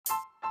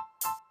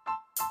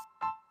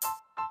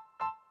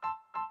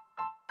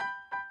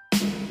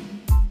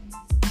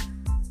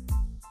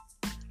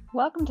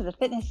Welcome to the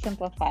Fitness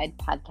Simplified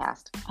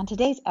podcast. On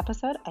today's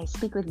episode, I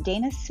speak with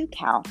Dana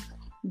Sukow.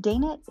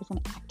 Dana is an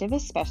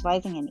activist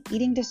specializing in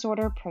eating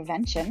disorder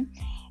prevention.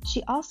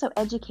 She also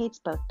educates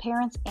both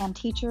parents and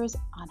teachers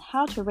on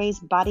how to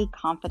raise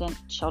body-confident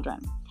children.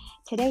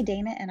 Today,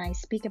 Dana and I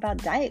speak about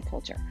diet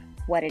culture,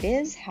 what it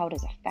is, how it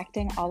is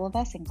affecting all of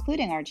us,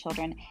 including our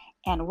children,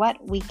 and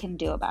what we can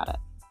do about it.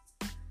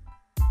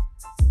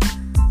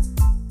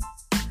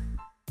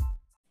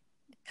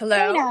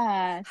 Hello.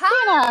 Dana.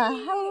 Hi.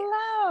 Dana,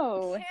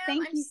 hello. Kim,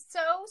 Thank I'm you.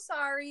 so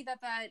sorry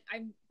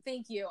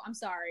thank you. I'm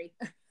sorry.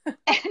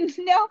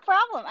 No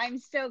problem. I'm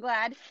so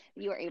glad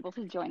you were able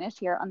to join us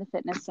here on the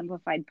Fitness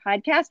Simplified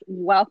podcast.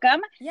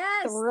 Welcome.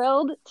 Yes.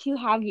 Thrilled to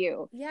have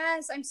you.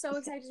 Yes, I'm so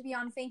excited to be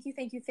on. Thank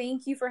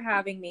you for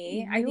having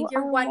me. I You think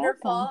you're are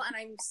wonderful, welcome. and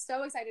I'm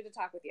so excited to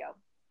talk with you.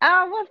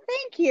 Oh, well,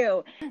 thank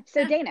you.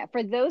 So, Dana,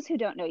 for those who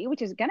don't know you,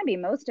 which is going to be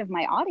most of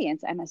my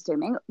audience, I'm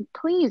assuming,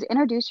 please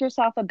introduce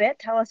yourself a bit.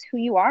 Tell us who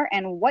you are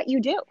and what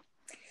you do.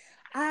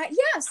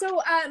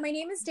 So my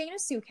name is Dana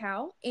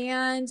Sukow,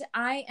 and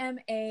I am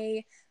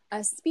a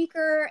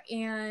speaker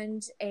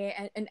and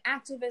an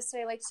activist.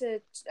 I like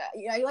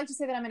to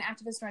say that I'm an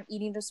activist around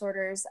eating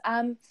disorders.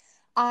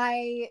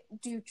 I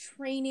do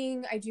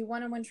training. I do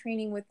one-on-one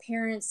training with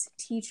parents,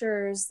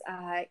 teachers,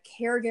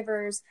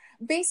 caregivers.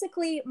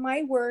 Basically,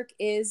 my work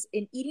is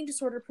in eating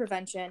disorder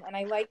prevention, and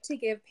I like to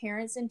give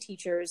parents and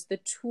teachers the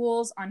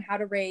tools on how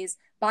to raise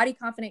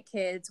body-confident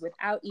kids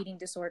without eating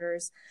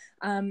disorders.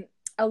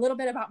 A little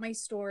bit about my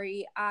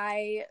story.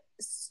 I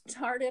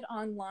started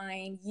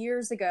online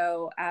years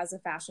ago as a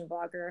fashion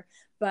blogger,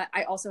 but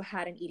I also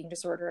had an eating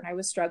disorder, and I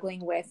was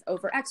struggling with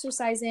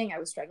over-exercising. I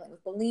was struggling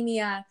with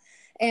bulimia.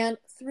 And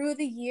through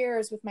the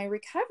years with my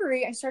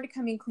recovery, I started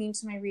coming clean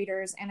to my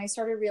readers, and I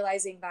started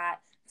realizing that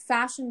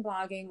fashion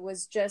blogging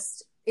was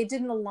it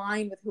didn't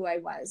align with who I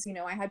was. You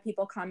know, I had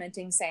people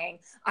commenting saying,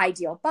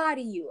 ideal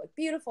body, you look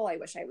beautiful, I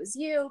wish I was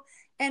you.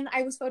 And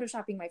I was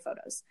photoshopping my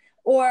photos.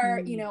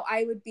 Or,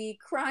 I would be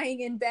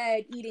crying in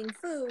bed, eating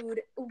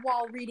food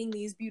while reading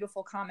these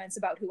beautiful comments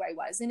about who I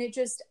was. And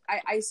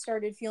I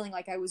started feeling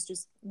like I was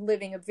just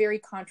living a very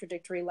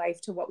contradictory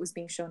life to what was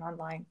being shown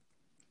online.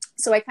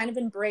 So I kind of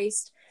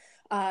embraced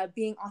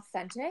being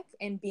authentic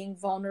and being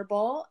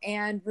vulnerable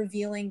and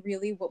revealing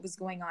really what was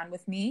going on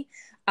with me.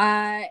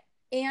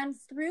 And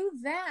through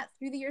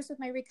the years with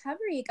my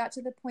recovery, it got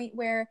to the point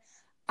where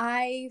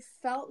I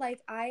felt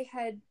like I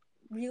had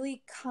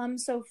really come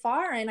so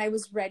far, and I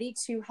was ready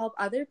to help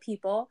other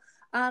people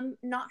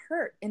not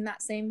hurt in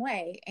that same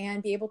way,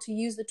 and be able to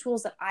use the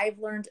tools that I've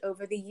learned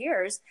over the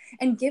years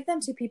and give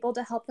them to people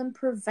to help them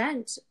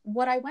prevent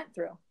what I went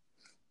through.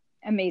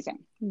 Amazing.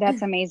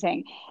 That's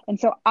amazing. And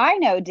so I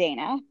know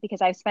Dana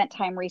because I've spent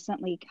time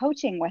recently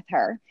coaching with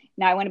her.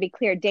 Now, I want to be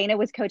clear. Dana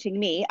was coaching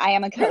me. I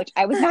am a coach.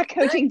 I was not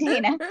coaching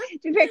Dana. To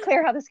be very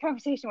clear how this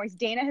conversation works,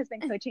 Dana has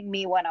been coaching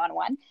me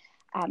one-on-one.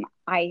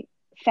 I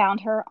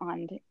found her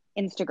on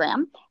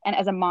Instagram, and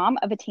as a mom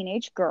of a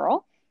teenage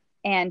girl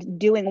and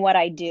doing what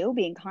I do,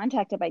 being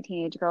contacted by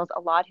teenage girls a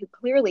lot who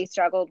clearly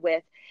struggled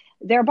with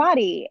their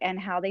body and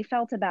how they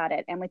felt about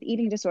it. And with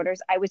eating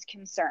disorders, I was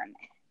concerned.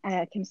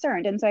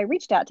 And so I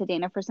reached out to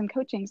Dana for some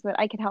coaching so that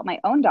I could help my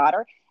own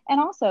daughter and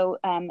also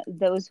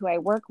those who I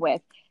work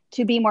with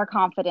to be more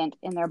confident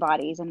in their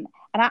bodies. And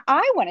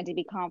I wanted to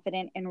be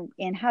confident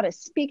in how to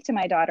speak to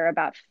my daughter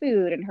about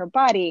food and her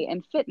body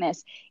and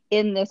fitness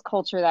in this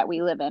culture that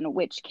we live in,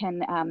 which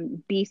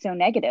can be so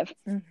negative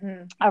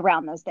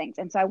around those things.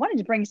 And so I wanted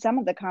to bring some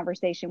of the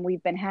conversation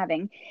we've been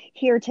having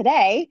here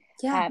today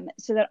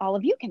so that all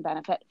of you can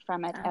benefit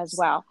from it as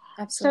well.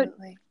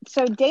 Absolutely.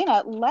 So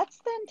Dana, let's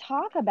then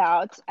talk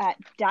about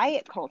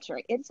diet culture.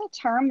 It's a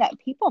term that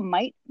people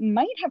might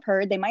have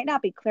heard. They might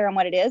not be clear on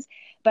what it is,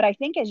 but I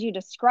think as you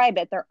describe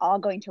it, they're all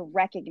going to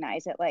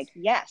recognize it. Like,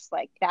 yes,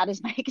 like that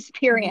is my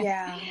experience.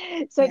 Yeah.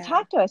 So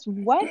talk to us.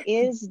 What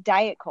is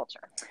diet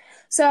culture?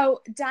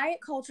 So diet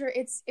culture,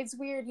 it's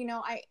weird.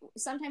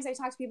 Sometimes I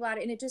talk to people about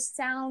it and it just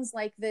sounds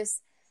like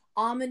this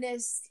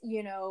ominous,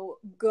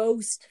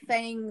 ghost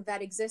thing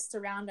that exists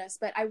around us.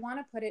 But I want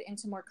to put it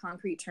into more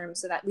concrete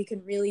terms so that we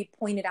can really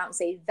point it out and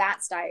say,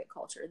 that's diet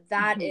culture.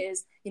 That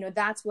is,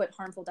 that's what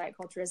harmful diet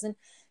culture is. And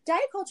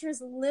diet culture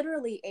is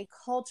literally a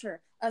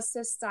culture, a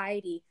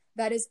society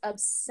that is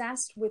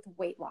obsessed with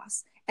weight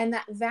loss and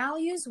that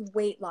values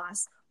weight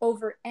loss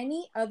over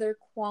any other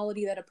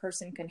quality that a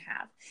person can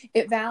have.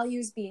 It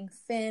values being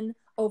thin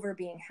over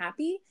being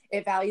happy.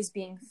 It values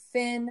being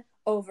thin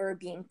over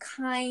being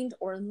kind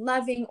or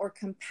loving or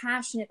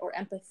compassionate or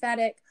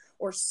empathetic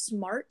or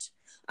smart.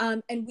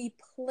 And we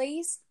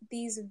place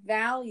these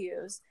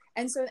values.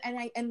 And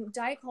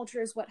diet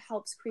culture is what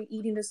helps create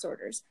eating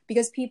disorders,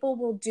 because people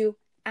will do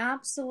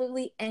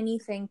absolutely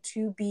anything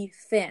to be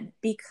thin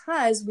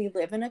because we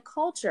live in a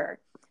culture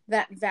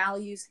that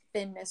values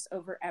thinness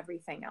over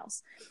everything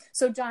else.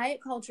 So diet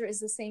culture is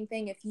the same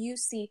thing. If you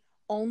see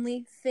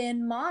only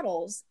thin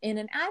models in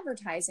an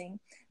advertising,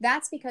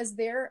 that's because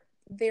they're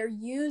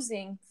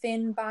using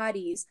thin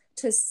bodies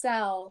to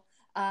sell,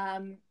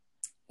 an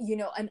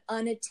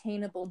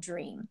unattainable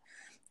dream.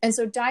 And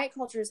so diet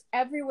culture is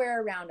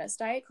everywhere around us.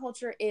 Diet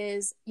culture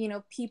is,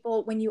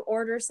 people, when you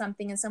order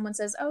something and someone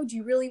says, oh, do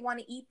you really want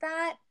to eat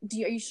that?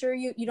 Are you sure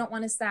you don't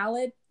want a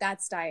salad?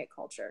 That's diet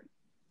culture.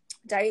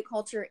 Diet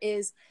culture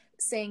is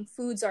saying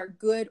foods are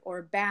good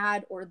or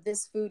bad, or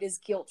this food is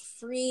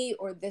guilt-free,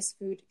 or this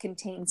food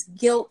contains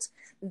guilt.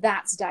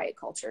 That's diet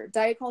culture.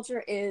 Diet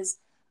culture is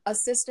a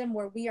system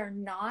where we are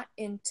not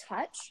in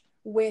touch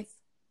with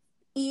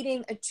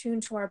eating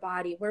attuned to our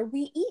body, where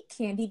we eat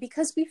candy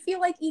because we feel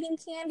like eating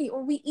candy,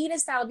 or we eat a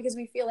salad because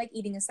we feel like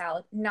eating a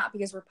salad, not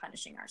because we're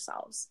punishing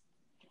ourselves.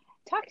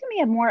 Talk to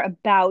me more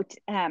about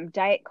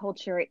diet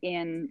culture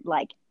in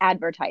like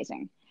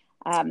advertising.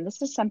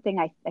 This is something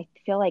I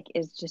feel like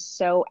is just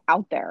so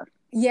out there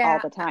all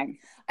the time.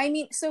 I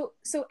mean, so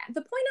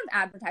the point of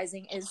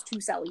advertising is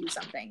to sell you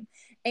something.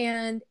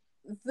 And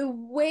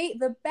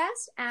the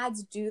best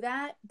ads do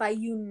that by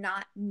you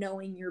not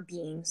knowing you're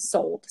being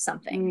sold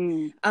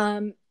something.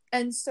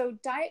 And so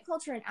diet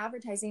culture and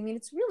advertising, I mean,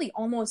 it's really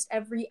almost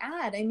every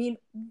ad. I mean,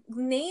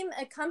 name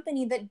a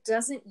company that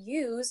doesn't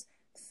use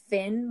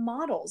thin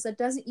models, that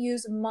doesn't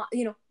use,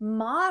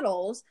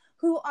 models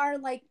who are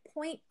like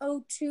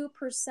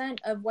 0.02%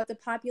 of what the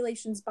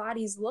population's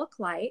bodies look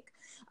like,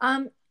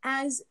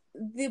 as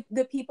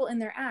the people in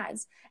their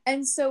ads.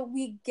 And so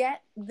we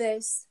get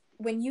this,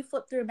 when you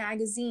flip through a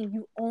magazine,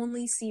 you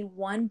only see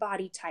one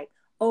body type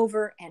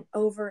over and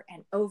over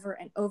and over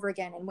and over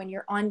again. And when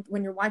you're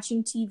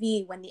watching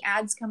TV, when the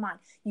ads come on,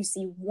 you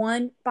see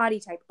one body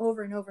type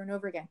over and over and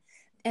over again.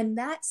 And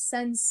that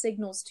sends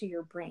signals to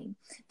your brain.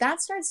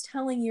 That starts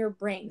telling your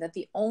brain that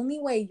the only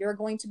way you're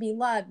going to be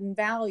loved and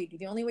valued,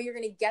 the only way you're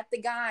going to get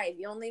the guy,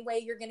 the only way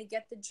you're going to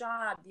get the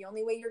job, the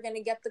only way you're going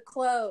to get the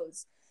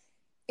clothes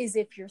is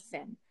if you're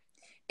thin.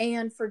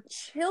 And for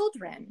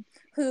children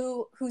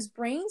whose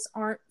brains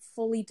aren't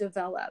fully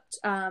developed,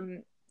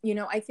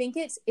 I think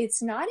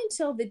it's not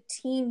until the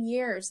teen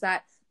years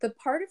that the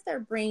part of their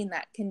brain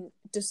that can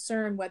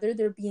discern whether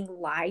they're being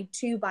lied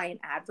to by an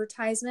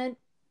advertisement,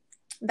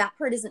 that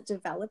part isn't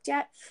developed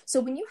yet. So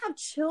when you have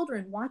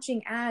children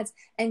watching ads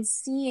and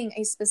seeing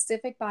a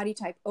specific body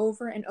type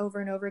over and over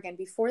and over again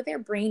before their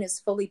brain is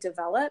fully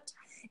developed,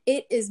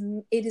 it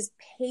is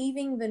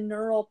paving the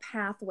neural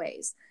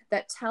pathways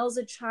that tells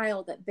a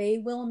child that they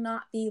will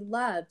not be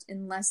loved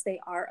unless they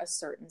are a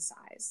certain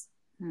size.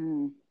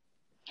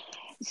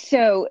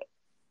 So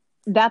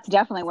that's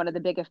definitely one of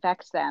the big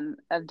effects then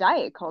of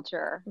diet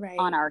culture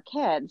on our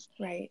kids.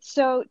 Right.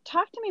 So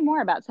talk to me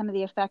more about some of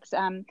the effects.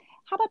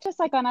 How about just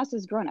like on us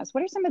as grown-ups?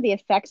 What are some of the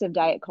effects of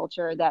diet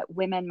culture that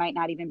women might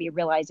not even be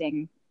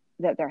realizing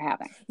that they're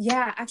having?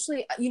 Yeah,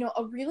 actually,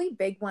 a really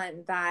big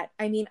one that,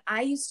 I mean,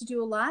 I used to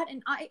do a lot,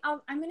 and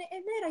I'm going to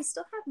admit I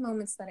still have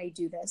moments that I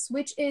do this,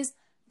 which is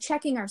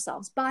checking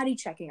ourselves, body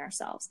checking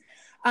ourselves.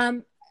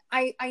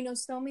 I know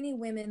so many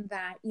women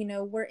that,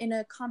 we're in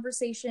a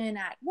conversation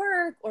at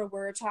work, or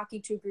we're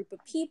talking to a group of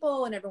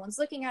people and everyone's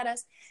looking at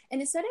us. And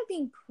instead of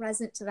being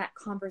present to that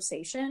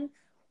conversation,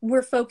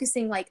 we're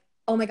focusing like,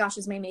 oh my gosh,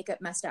 is my makeup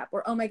messed up?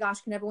 Or, oh my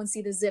gosh, can everyone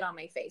see the zit on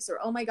my face? Or,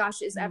 oh my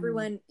gosh, is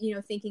everyone,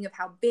 thinking of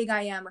how big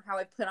I am or how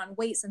I've put on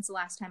weight since the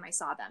last time I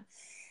saw them?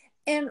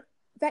 And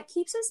that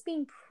keeps us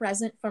being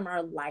present from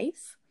our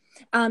life.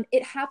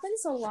 It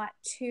happens a lot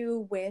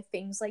too with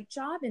things like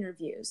job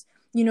interviews.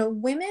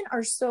 Women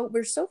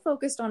we're so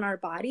focused on our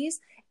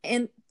bodies.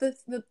 And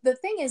the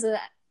thing is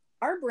that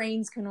our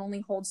brains can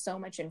only hold so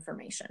much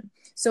information.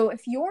 So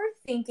if you're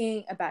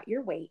thinking about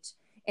your weight,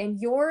 and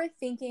you're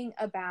thinking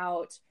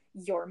about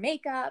your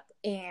makeup,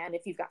 and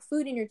if you've got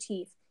food in your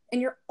teeth,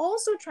 and you're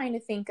also trying to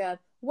think of,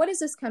 what does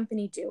this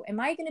company do? Am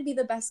I going to be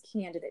the best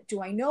candidate?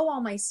 Do I know all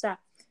my stuff?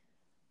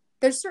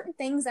 There's certain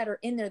things that are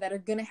in there that are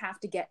going to have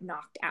to get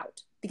knocked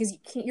out because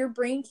your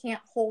brain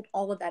can't hold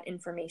all of that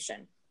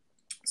information.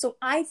 So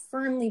I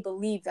firmly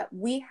believe that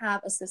we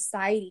have a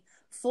society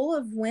full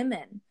of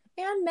women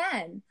and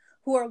men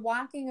who are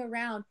walking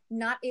around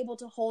not able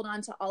to hold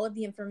on to all of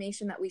the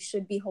information that we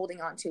should be holding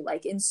on to,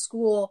 like in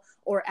school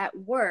or at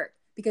work,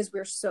 because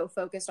we're so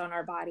focused on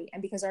our body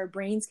and because our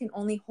brains can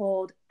only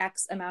hold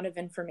X amount of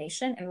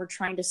information and we're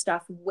trying to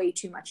stuff way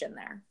too much in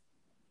there.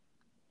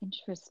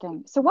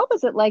 Interesting. So what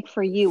was it like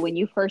for you when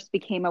you first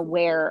became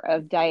aware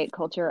of diet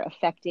culture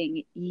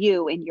affecting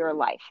you in your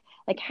life?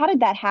 Like, how did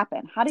that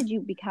happen? How did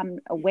you become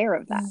aware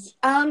of that?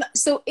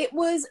 So it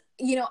was,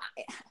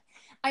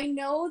 I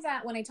know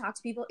that when I talk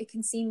to people, it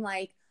can seem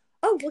like,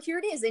 oh, well, here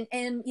it is.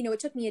 And it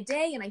took me a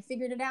day and I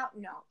figured it out.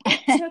 No,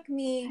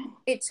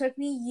 it took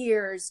me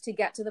years to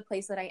get to the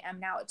place that I am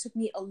now. It took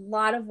me a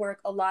lot of work,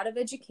 a lot of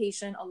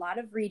education, a lot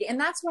of reading. And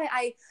that's why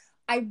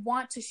I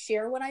want to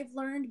share what I've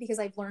learned, because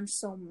I've learned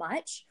so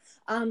much.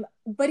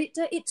 But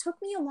it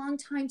took me a long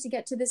time to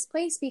get to this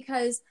place,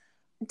 because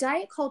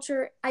diet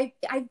culture,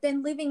 I've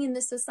been living in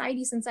this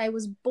society since I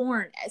was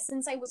born.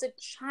 Since I was a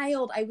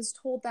child, I was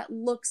told that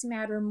looks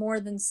matter more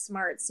than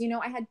smarts.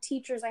 I had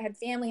teachers, I had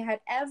family, I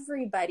had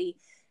everybody,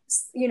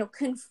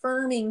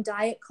 confirming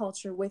diet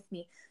culture with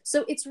me.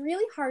 So it's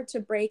really hard to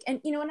break. And,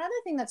 another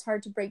thing that's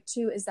hard to break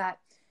too is that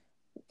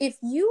if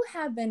you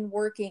have been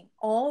working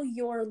all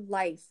your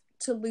life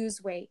to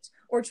lose weight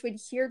or to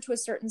adhere to a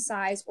certain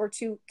size or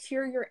to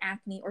cure your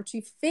acne or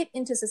to fit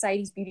into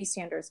society's beauty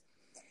standards.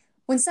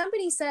 When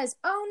somebody says,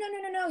 oh,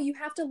 no, you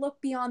have to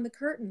look beyond the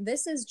curtain.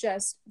 This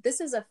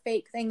is a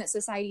fake thing that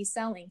society's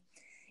selling.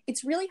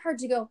 It's really hard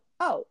to go,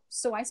 oh,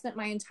 so I spent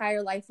my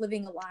entire life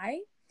living a lie?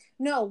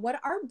 No, what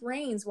our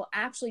brains will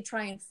actually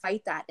try and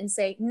fight that and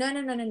say,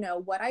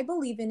 no. What I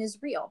believe in is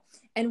real.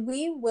 And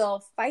we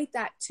will fight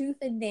that tooth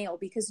and nail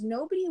because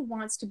nobody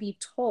wants to be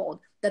told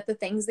that the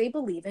things they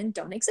believe in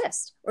don't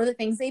exist or the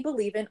things they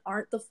believe in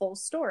aren't the full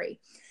story.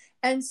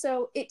 And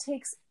so it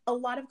takes a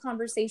lot of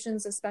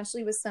conversations,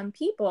 especially with some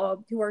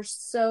people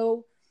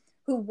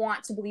who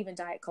want to believe in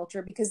diet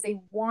culture because they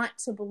want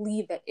to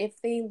believe that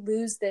if they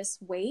lose this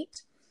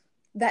weight,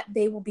 that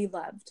they will be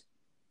loved.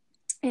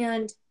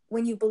 And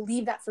when you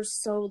believe that for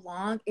so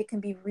long, it can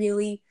be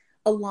really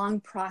a long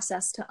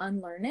process to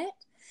unlearn it.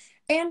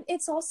 And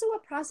it's also a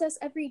process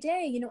every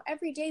day. You know,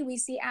 every day we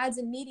see ads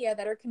in media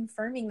that are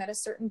confirming that a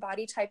certain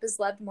body type is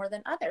loved more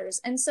than others.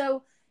 And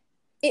so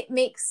it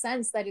makes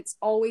sense that it's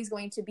always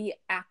going to be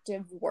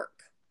active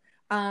work.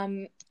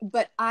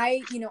 But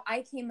I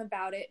came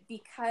about it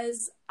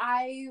because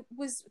I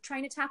was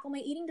trying to tackle my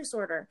eating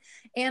disorder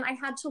and I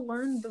had to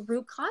learn the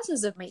root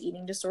causes of my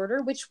eating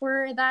disorder, which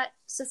were that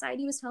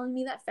society was telling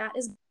me that fat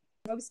is,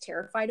 I was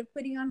terrified of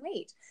putting on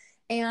weight.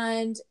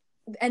 And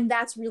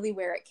that's really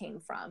where it came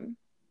from.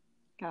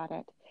 Got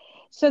it.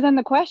 So then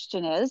the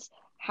question is,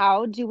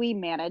 how do we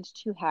manage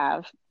to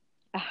have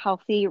a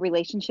healthy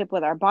relationship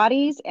with our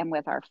bodies and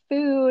with our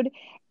food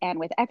and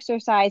with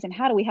exercise? And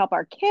how do we help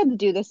our kids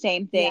do the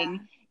same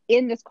thing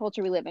in this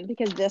culture we live in?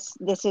 Because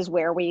this is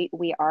where we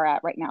are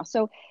at right now.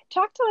 So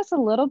talk to us a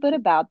little bit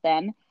about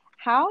then,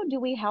 how do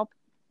we help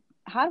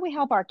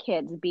our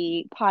kids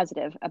be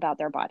positive about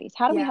their bodies?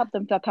 How do we help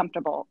them feel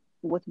comfortable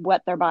with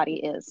what their body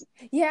is?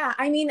 Yeah.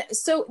 I mean,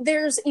 so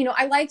there's,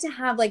 I like to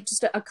have like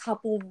just a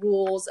couple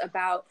rules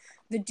about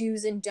the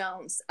do's and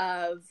don'ts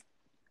of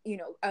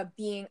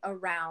being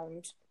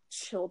around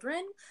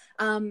children.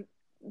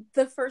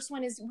 The first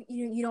one is,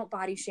 you don't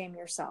body shame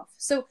yourself.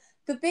 So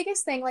the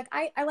biggest thing, like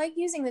I like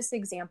using this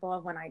example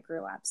of when I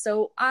grew up.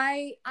 So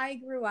I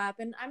grew up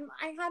and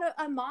I had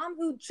a mom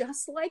who,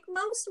 just like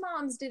most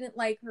moms, didn't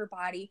like her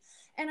body.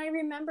 And I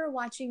remember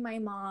watching my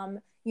mom,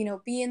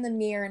 be in the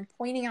mirror and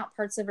pointing out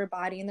parts of her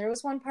body. And there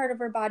was one part of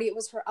her body, it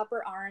was her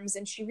upper arms,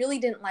 and she really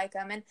didn't like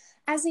them. And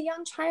as a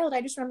young child, I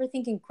just remember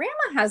thinking,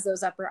 Grandma has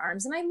those upper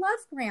arms and I love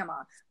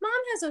Grandma. Mom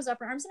has those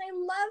upper arms and I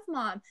love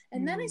Mom.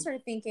 And then I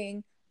started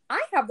thinking,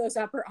 I have those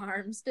upper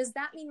arms. Does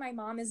that mean my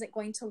mom isn't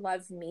going to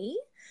love me?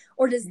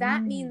 Or does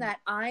that mean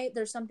that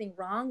there's something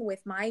wrong with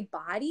my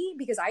body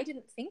because I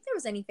didn't think there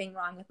was anything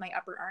wrong with my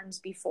upper arms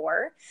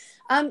before?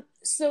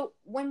 So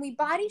when we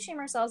body shame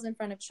ourselves in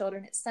front of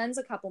children, it sends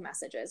a couple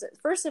messages.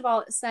 First of all,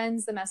 it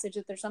sends the message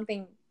that there's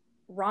something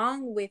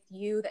wrong with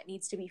you that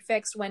needs to be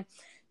fixed. When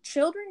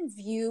children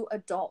view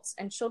adults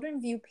and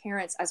children view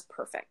parents as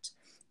perfect,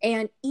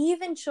 and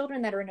even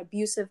children that are in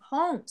abusive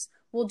homes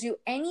will do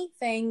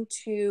anything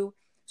to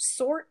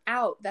sort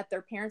out that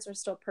their parents are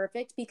still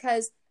perfect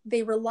because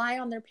they rely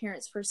on their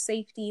parents for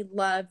safety,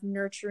 love,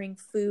 nurturing,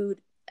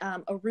 food,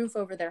 a roof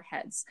over their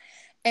heads.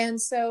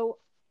 And so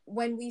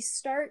when we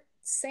start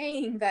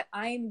saying that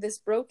I'm this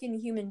broken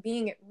human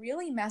being, it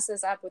really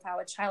messes up with how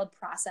a child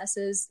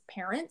processes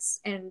parents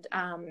and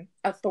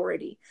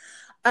authority.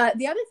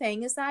 The other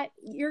thing is that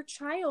your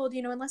child,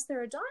 unless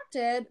they're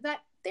adopted, that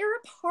they're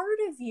a part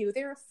of you.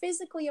 They're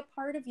physically a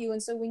part of you.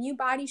 And so when you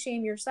body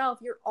shame yourself,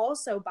 you're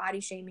also body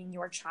shaming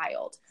your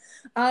child.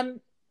 And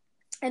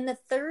the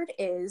third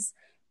is,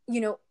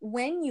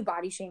 when you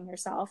body shame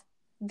yourself,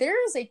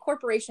 there is a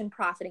corporation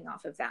profiting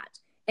off of that.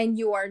 And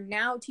you are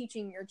now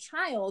teaching your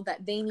child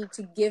that they need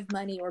to give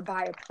money or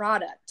buy a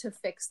product to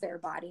fix their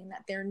body and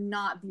that they're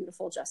not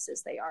beautiful just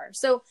as they are.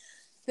 So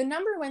the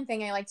number one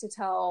thing I like to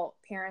tell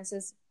parents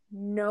is,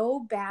 no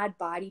bad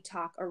body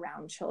talk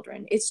around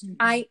children.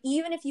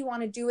 Even if you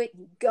want to do it,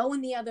 you go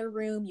in the other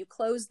room, you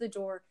close the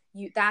door,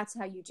 that's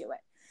how you do it.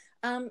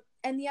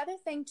 And the other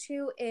thing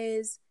too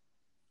is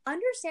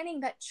understanding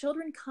that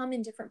children come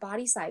in different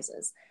body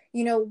sizes.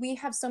 We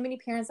have so many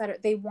parents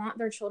that they want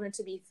their children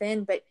to be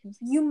thin, but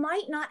you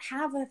might not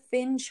have a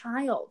thin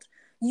child.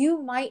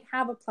 You might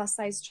have a plus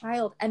size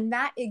child, and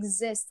that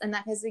exists, and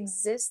that has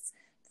exists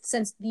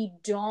since the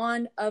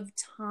dawn of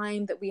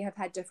time that we have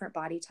had different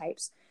body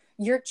types.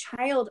 Your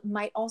child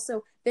might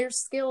also, their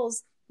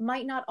skills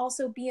might not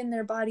also be in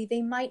their body.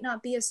 They might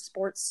not be a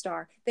sports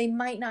star. They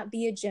might not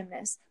be a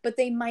gymnast, but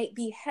they might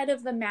be head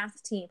of the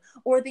math team,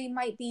 or they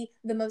might be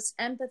the most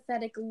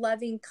empathetic,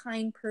 loving,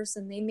 kind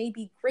person. They may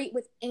be great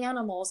with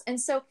animals.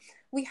 And so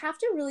we have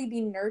to really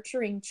be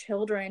nurturing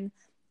children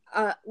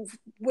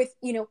with,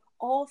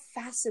 all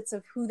facets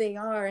of who they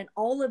are and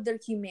all of their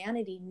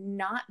humanity,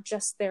 not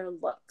just their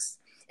looks.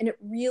 And it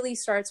really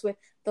starts with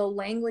the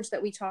language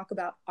that we talk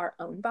about our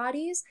own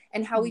bodies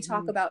and how we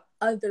talk about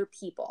other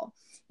people.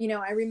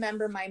 I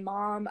remember my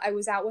mom, I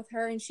was out with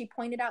her and she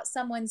pointed out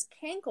someone's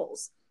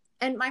cankles.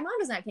 And my mom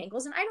doesn't have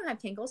kinkles and I don't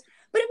have kinkles,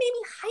 but it made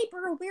me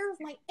hyper aware of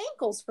my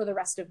ankles for the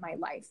rest of my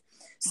life.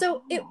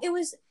 So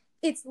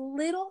it's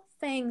little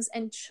things,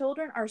 and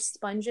children are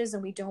sponges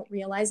and we don't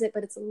realize it,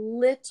 but it's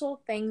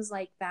little things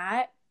like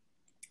that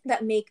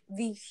that make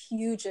the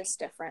hugest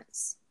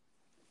difference.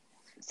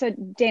 So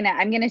Dana,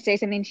 I'm going to say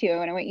something to you,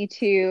 and I want you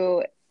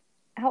to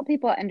help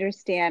people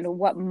understand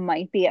what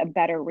might be a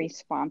better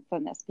response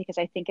than this, because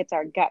I think it's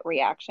our gut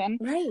reaction.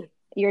 Right.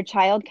 Your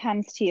child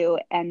comes to you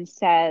and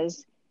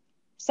says,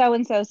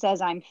 so-and-so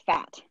says I'm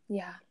fat.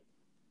 Yeah.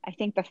 I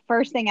think the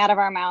first thing out of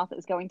our mouth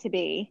is going to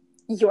be,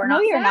 you're no,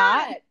 not you're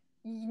fat. not.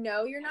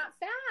 No, you're not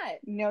fat.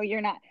 No,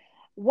 you're not.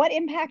 What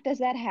impact does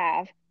that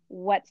have?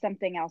 What's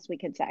something else we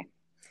could say?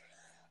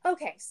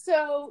 Okay,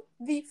 so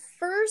the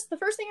first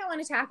thing I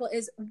want to tackle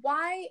is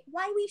why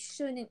we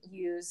shouldn't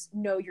use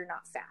 "no, you're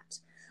not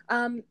fat."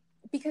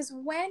 Because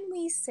when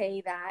we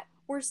say that,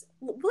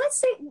 let's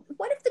say,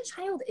 what if the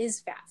child is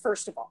fat?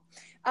 First of all,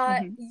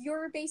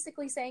 you're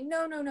basically saying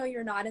no,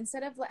 you're not.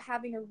 Instead of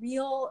having a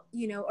real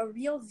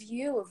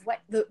view of what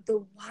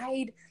the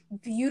wide,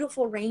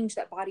 beautiful range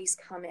that bodies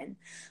come in.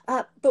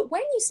 But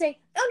when you say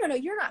no,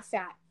 you're not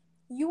fat,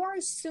 you are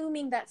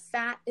assuming that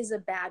fat is a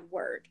bad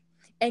word.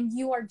 And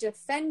you are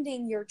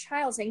defending your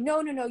child, saying,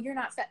 no, you're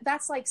not fat.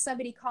 That's like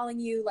somebody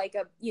calling you like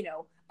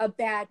a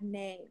bad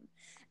name.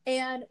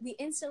 And we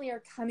instantly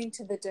are coming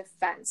to the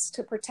defense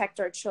to protect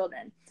our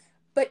children.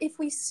 But if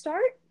we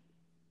start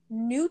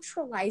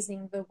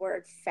neutralizing the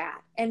word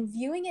fat and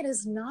viewing it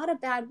as not a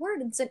bad word,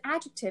 it's an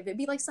adjective. It'd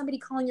be like somebody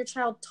calling your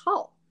child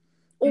tall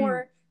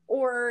or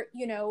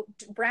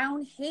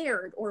brown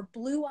haired or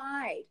blue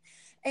eyed.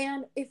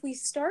 And if we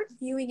start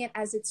viewing it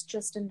as it's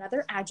just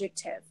another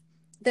adjective,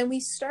 then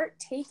we start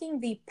taking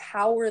the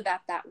power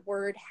that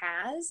word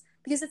has,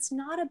 because it's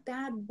not a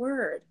bad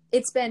word.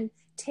 It's been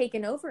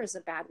taken over as a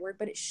bad word,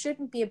 but it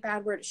shouldn't be a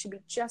bad word. It should be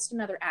just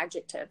another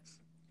adjective.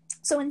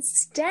 So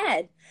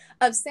instead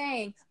of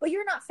saying, but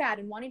you're not fat,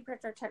 and wanting to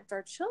protect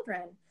our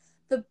children,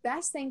 the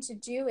best thing to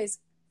do is,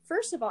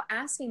 first of all,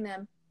 asking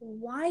them,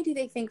 why do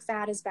they think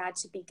fat is bad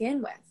to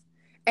begin with?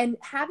 And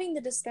having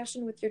the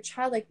discussion with your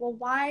child, like, well,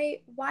 why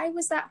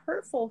was that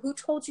hurtful? Who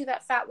told you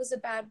that fat was a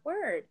bad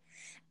word?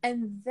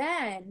 And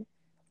then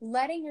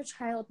letting your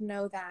child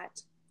know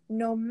that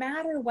no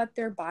matter what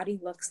their body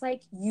looks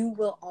like, you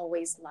will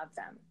always love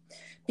them.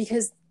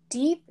 Because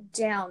deep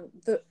down,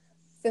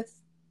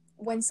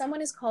 when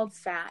someone is called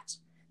fat,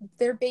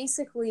 they're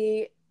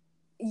basically,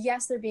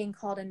 yes, they're being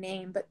called a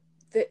name, but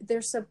what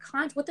their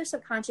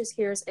subconscious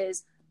hears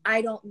is,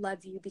 I don't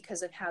love you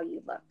because of how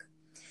you look.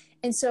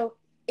 And so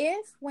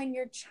if when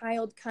your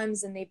child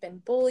comes and they've been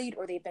bullied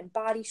or they've been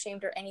body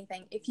shamed or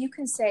anything, if you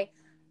can say,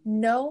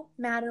 no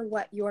matter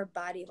what your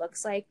body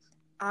looks like,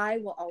 I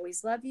will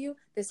always love you.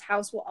 This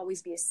house will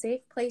always be a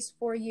safe place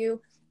for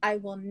you. I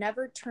will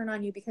never turn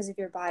on you because of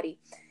your body.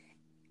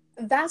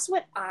 That's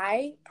what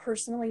I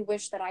personally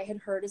wish that I had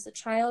heard as a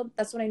child.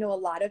 That's what I know a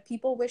lot of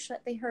people wish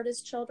that they heard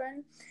as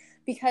children,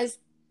 because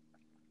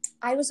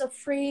I was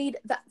afraid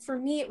that, for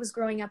me, it was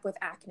growing up with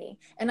acne.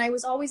 And I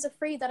was always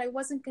afraid that I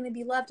wasn't going to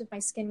be loved if my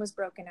skin was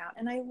broken out.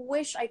 And I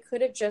wish I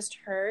could have just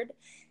heard,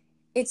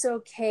 it's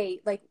okay.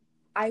 Like,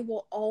 I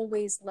will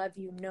always love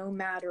you no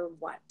matter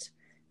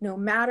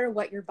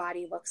what your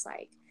body looks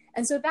like.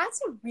 And so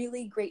that's a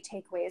really great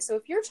takeaway. So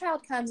if your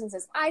child comes and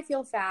says, I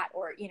feel fat,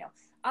 or,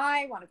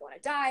 I want to go on a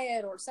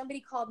diet, or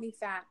somebody called me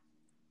fat,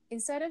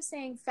 instead of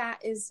saying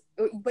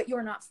but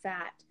you're not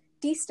fat,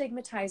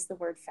 destigmatize the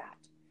word fat.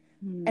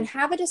 And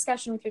have a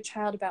discussion with your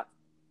child about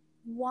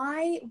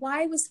why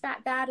was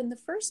fat bad in the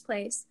first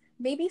place.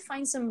 Maybe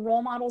find some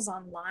role models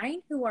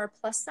online who are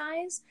plus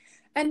size,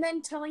 and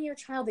then telling your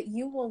child that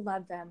you will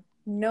love them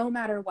no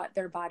matter what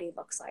their body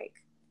looks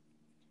like.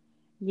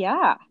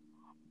 Yeah.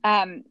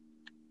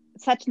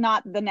 Such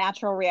not the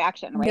natural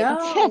reaction, right?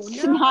 No,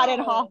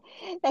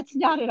 that's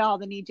not at all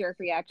the knee-jerk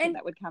reaction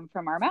that would come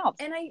from our mouths.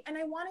 And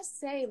I want to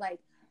say, like,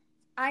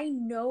 I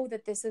know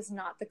that this is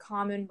not the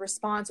common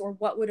response or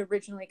what would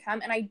originally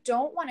come. And I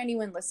don't want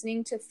anyone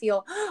listening to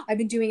feel, I've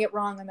been doing it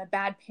wrong. I'm a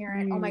bad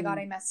parent. Oh my God,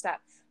 I messed up.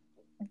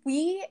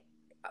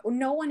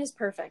 No one is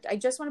perfect. I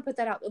just want to put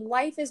that out.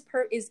 Life is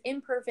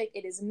imperfect.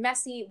 It is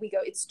messy.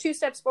 It's 2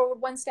 steps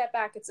forward, 1 step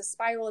back. It's a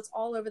spiral. It's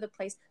all over the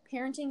place.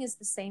 Parenting is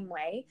the same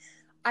way.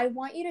 I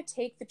want you to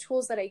take the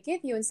tools that I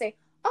give you and say,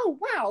 oh,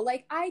 wow,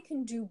 like I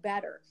can do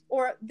better.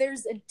 Or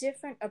there's a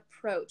different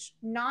approach.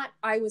 Not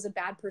I was a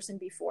bad person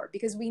before,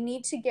 because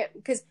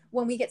because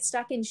when we get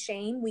stuck in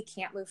shame, we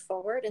can't move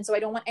forward. And so I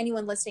don't want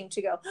anyone listening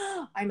to go,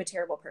 oh, I'm a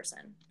terrible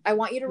person. I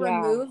want you to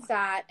remove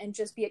that and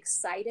just be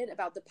excited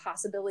about the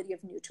possibility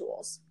of new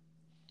tools.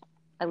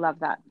 I love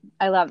that.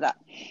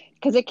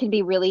 Because it can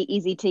be really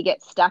easy to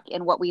get stuck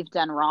in what we've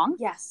done wrong.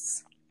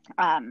 Yes.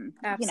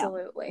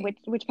 Absolutely.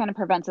 Which kind of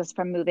prevents us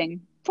from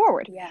moving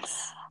forward.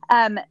 Yes.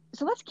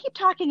 So let's keep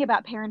talking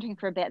about parenting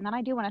for a bit. And then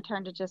I do want to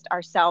turn to just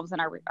ourselves and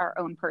our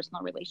own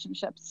personal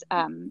relationships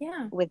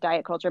with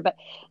diet culture. But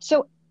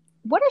so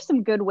what are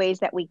some good ways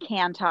that we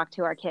can talk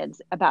to our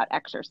kids about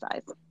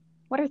exercise?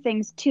 What are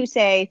things to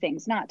say,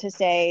 things not to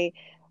say?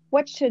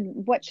 what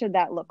should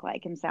that look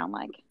like and sound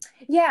like?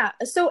 Yeah.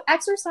 So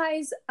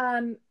exercise,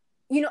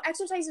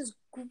 exercise is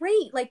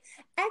great. Like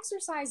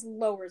exercise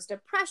lowers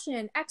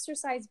depression,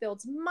 exercise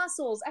builds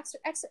muscles,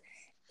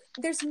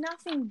 there's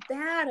nothing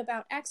bad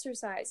about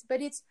exercise,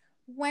 but it's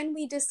when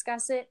we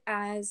discuss it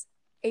as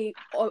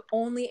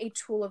only a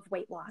tool of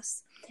weight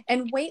loss.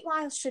 And weight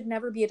loss should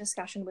never be a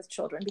discussion with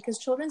children, because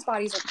children's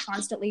bodies are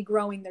constantly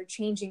growing, they're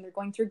changing, they're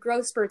going through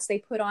growth spurts, they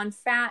put on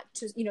fat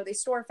to, they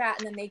store fat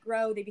and then they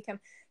grow, they become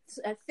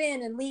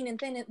thin and lean and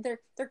thin, and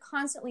they're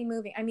constantly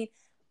moving. I mean,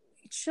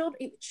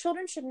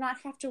 children should not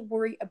have to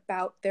worry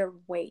about their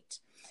weight.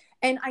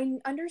 And I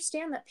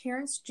understand that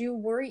parents do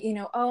worry,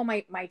 oh,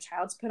 my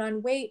child's put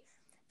on weight.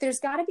 There's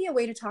got to be a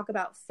way to talk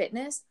about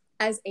fitness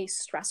as a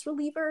stress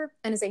reliever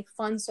and as a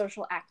fun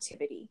social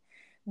activity,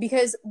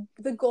 because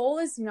the goal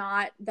is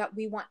not that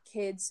we want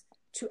kids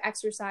to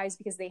exercise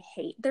because they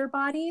hate their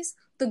bodies.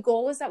 The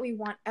goal is that we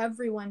want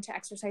everyone to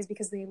exercise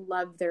because they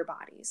love their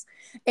bodies.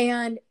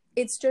 And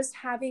it's just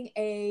putting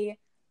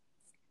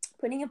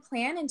a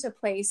plan into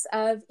place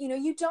of,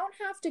 you don't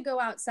have to go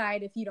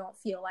outside if you don't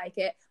feel like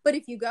it. But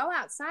if you go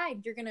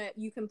outside,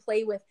 you can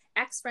play with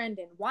X friend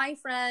and Y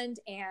friend.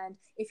 And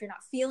if you're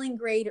not feeling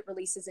great, it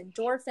releases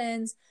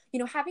endorphins.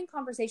 Having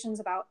conversations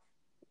about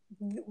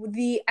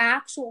the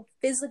actual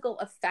physical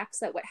effects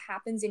that what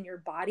happens in your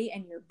body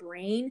and your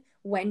brain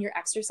when you're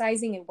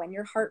exercising and when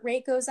your heart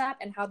rate goes up,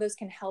 and how those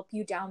can help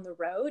you down the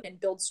road and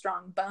build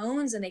strong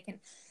bones. And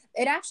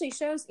it actually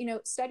shows,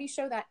 studies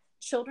show that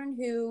children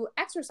who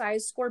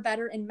exercise score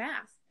better in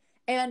math.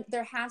 And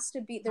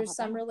there's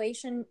some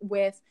relation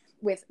with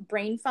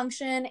brain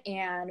function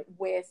and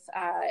with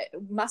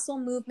muscle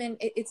movement.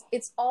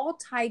 It's all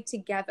tied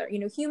together.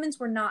 Humans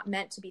were not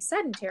meant to be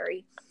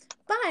sedentary,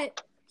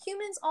 but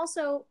humans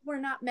also were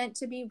not meant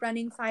to be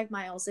running 5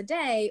 miles a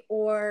day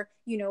or,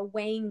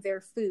 weighing their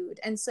food.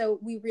 And so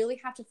we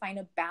really have to find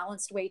a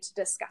balanced way to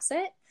discuss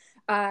it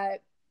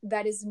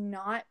that is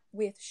not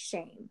with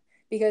shame.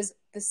 Because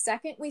the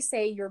second we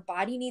say your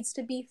body needs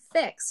to be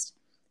fixed,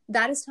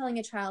 that is telling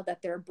a child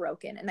that they're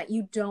broken and that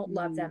you don't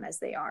love them as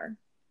they are.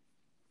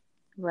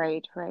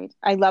 Right.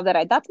 I love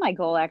that. That's my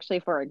goal actually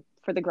for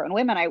the grown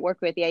women I work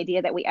with, the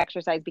idea that we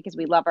exercise because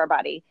we love our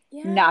body,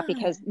 not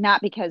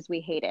because we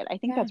hate it. I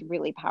think that's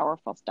really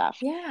powerful stuff.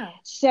 Yeah.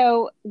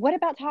 So what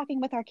about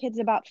talking with our kids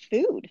about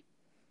food?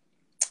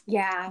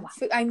 Yeah. Wow.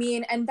 I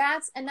mean, and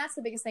that's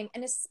the biggest thing.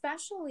 And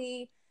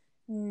especially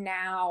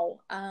now,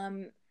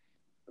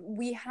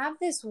 we have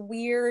this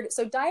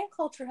so diet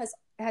culture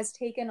has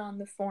taken on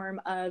the form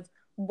of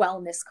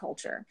wellness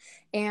culture.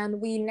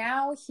 And we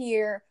now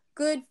hear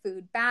good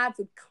food, bad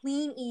food,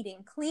 clean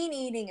eating. Clean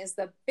eating is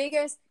the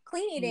biggest.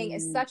 Clean eating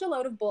is such a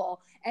load of bull.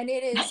 And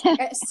it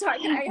is, sorry,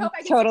 I hope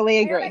I can totally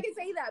agree. I hope I can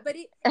say that, but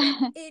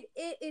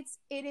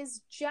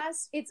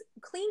it's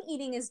clean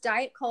eating is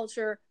diet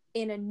culture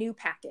in a new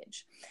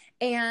package.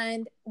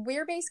 And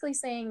we're basically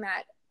saying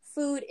that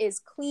food is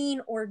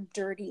clean or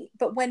dirty.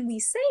 But when we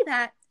say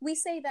that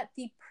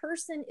the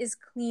person is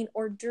clean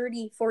or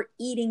dirty for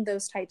eating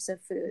those types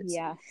of foods.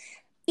 Yeah.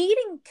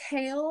 Eating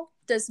kale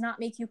does not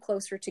make you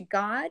closer to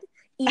God.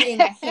 Eating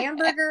a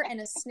hamburger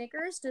and a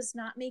Snickers does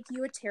not make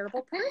you a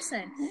terrible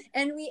person.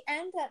 And we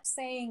end up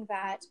saying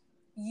that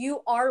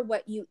you are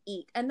what you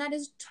eat. And that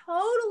is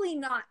totally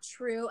not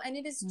true. And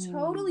it is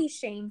totally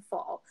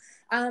shameful.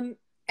 And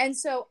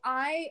so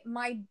my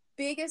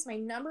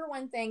number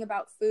one thing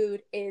about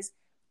food is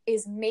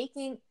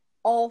making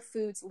all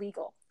foods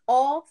legal.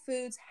 All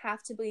foods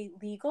have to be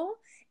legal.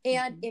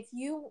 And if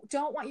you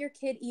don't want your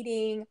kid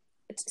eating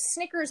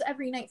Snickers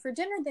every night for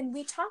dinner, then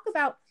we talk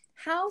about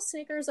how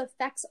Snickers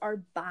affects our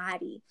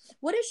body.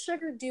 What does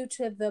sugar do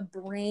to the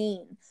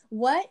brain?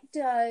 What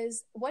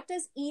does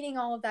eating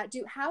all of that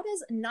do? How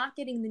does not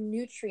getting the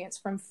nutrients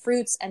from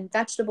fruits and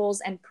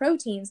vegetables and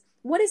proteins,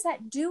 what does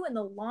that do in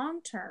the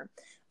long term?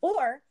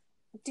 Or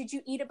did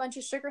you eat a bunch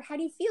of sugar? How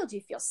do you feel? Do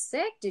you feel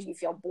sick? Did you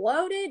feel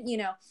bloated?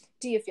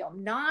 Do you feel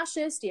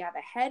nauseous? Do you have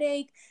a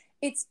headache?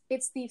 It's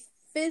the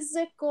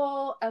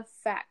physical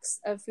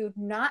effects of food,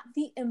 not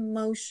the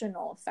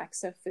emotional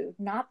effects of food,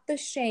 not the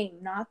shame,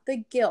 not the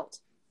guilt.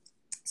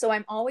 So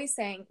I'm always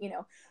saying,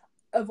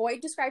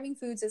 avoid describing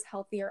foods as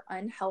healthy or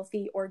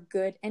unhealthy or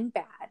good and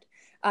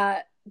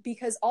bad.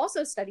 Because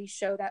also studies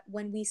show that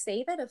when we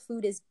say that a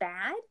food is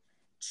bad,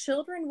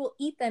 children will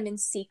eat them in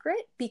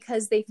secret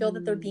because they feel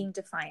that they're being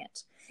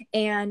defiant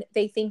and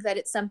they think that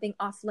it's something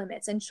off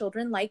limits, and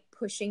children like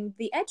pushing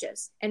the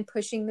edges and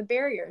pushing the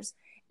barriers.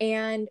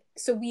 And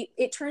so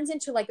it turns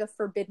into like a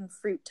forbidden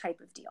fruit type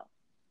of deal.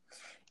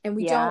 And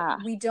we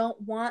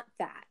don't want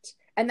that.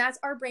 And that's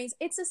our brains.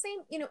 It's the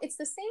same, it's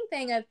the same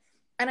thing of,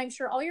 and I'm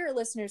sure all your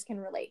listeners can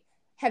relate.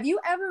 Have you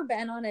ever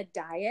been on a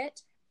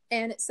diet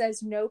and it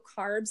says no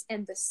carbs,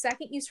 and the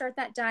second you start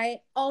that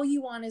diet, all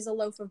you want is a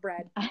loaf of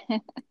bread?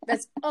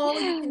 That's all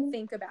you can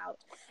think about.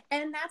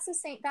 And that's the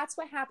same. That's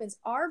what happens.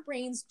 Our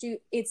brains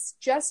it's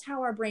just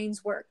how our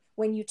brains work.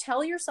 When you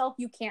tell yourself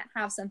you can't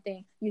have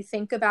something, you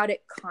think about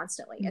it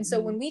constantly. And so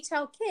when we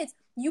tell kids,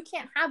 you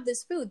can't have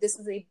this food, this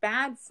is a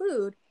bad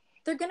food,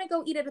 they're going to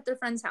go eat it at their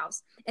friend's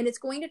house. And it's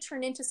going to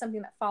turn into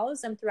something that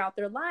follows them throughout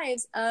their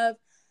lives of,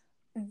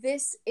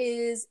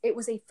 it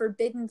was a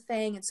forbidden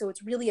thing. And so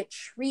it's really a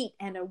treat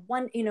and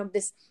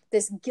this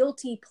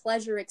guilty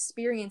pleasure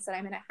experience that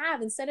I'm going to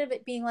have, instead of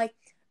it being like,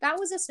 that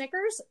was a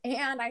Snickers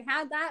and I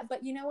had that,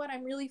 but you know what?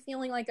 I'm really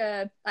feeling like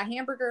a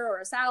hamburger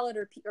or a salad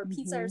or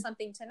pizza or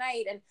something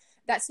tonight. And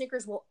that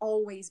Snickers will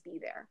always be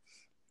there.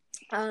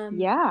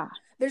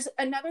 There's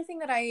another thing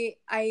that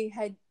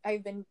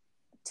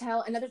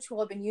another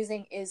tool I've been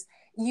using is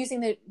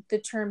using the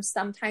term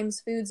sometimes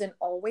foods and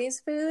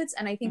always foods.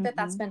 And I think that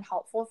that's been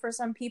helpful for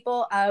some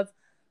people of,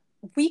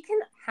 we can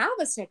have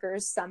a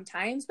Snickers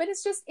sometimes, but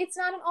it's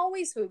not an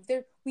always food.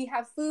 We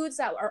have foods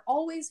that are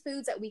always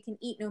foods that we can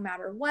eat no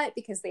matter what,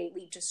 because they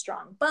lead to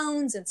strong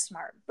bones and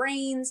smart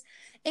brains.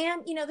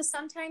 And, the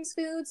sometimes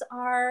foods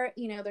are,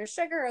 their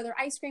sugar or their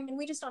ice cream, and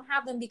we just don't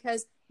have them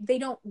because they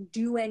don't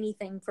do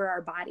anything for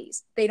our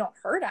bodies. They don't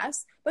hurt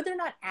us, but they're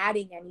not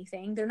adding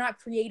anything. They're not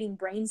creating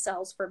brain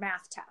cells for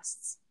math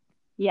tests.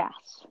 Yes.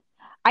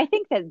 I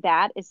think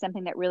that is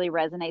something that really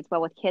resonates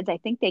well with kids. I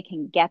think they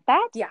can get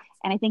that. Yeah.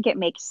 And I think it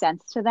makes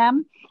sense to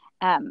them.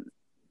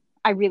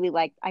 I really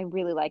like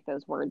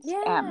those words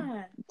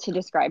to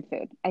describe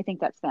food. I think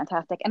that's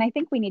fantastic. And I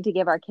think we need to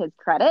give our kids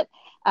credit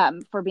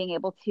for being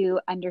able to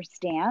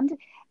understand,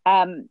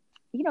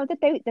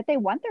 that they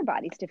want their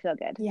bodies to feel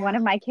good. Yeah. One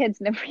of my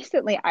kids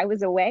recently, I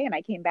was away and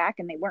I came back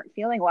and they weren't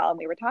feeling well, and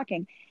we were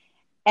talking,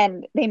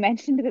 and they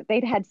mentioned that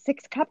they'd had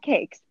 6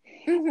 cupcakes.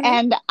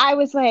 And I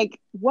was like,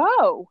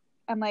 whoa.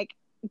 I'm like,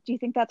 do you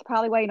think that's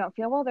probably why you don't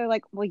feel well? They're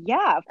like, well,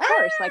 yeah, of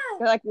course. Like,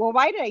 they're like, well,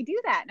 why did I do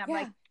that? And I'm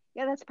like,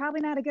 yeah, that's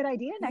probably not a good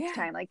idea next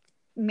time. Like,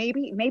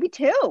 maybe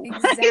 2.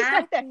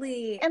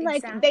 Exactly. And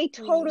like, they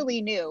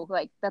totally knew,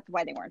 like, that's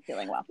why they weren't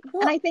feeling well.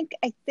 And I think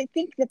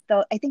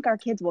our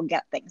kids will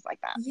get things like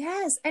that.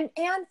 Yes. And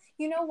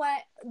you know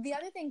what? The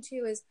other thing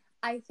too is,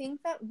 I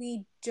think that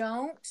we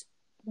don't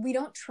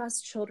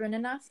trust children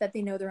enough that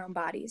they know their own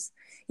bodies.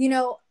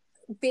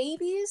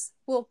 Babies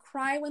will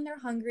cry when they're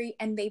hungry,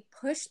 and they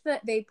push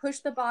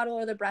the bottle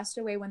or the breast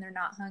away when they're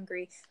not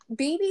hungry.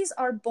 Babies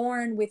are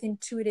born with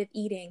intuitive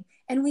eating,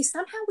 and we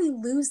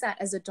lose that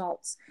as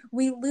adults.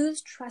 We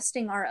lose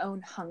trusting our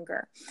own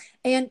hunger,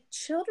 and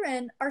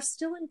children are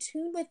still in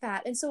tune with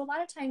that. And so a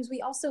lot of times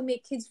we also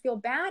make kids feel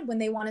bad when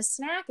they want a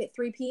snack at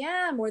 3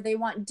 p.m. or they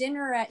want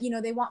dinner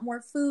they want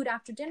more food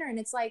after dinner. And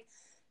it's like,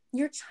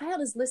 your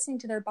child is listening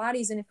to their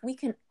bodies. And if we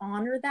can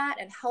honor that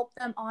and help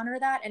them honor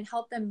that and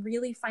help them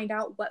really find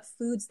out what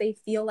foods they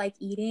feel like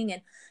eating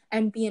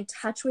and be in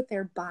touch with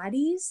their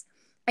bodies,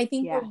 I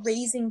think we're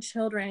raising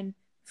children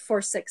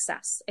for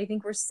success. I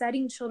think we're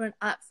setting children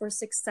up for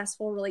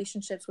successful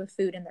relationships with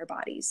food and their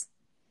bodies.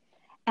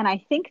 And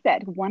I think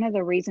that one of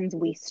the reasons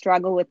we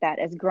struggle with that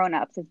as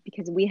grownups is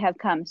because we have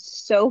come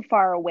so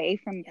far away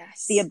from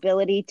the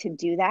ability to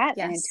do that.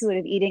 And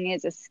intuitive eating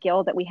is a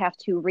skill that we have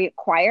to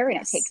reacquire,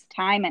 and it takes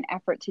time and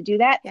effort to do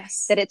that,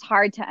 that it's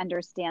hard to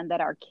understand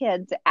that our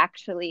kids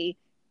actually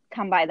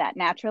come by that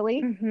naturally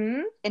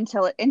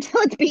until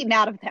it's beaten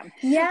out of them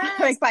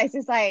like by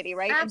society,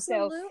 right?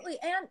 Absolutely.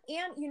 And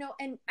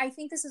I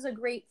think this is a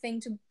great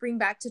thing to bring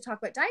back to talk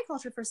about diet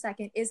culture for a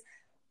second, is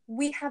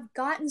we have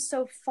gotten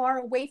so far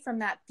away from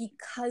that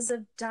because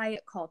of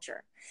diet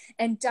culture.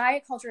 And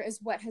diet culture is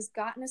what has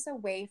gotten us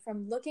away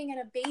from looking at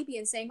a baby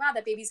and saying, wow,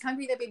 that baby's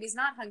hungry, that baby's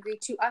not hungry,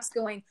 to us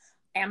going,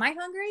 am I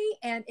hungry?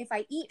 And if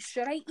I eat,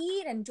 should I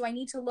eat? And do I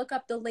need to look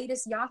up the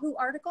latest Yahoo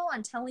article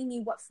on telling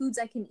me what foods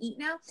I can eat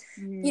now?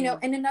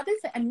 And another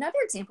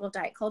example of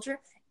diet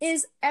culture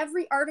is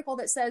every article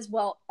that says,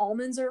 well,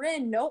 almonds are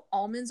in, no,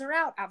 almonds are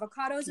out,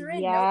 avocados are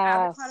in, no,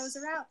 avocados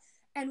are out.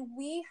 And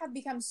we have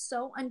become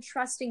so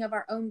untrusting of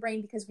our own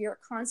brain because we are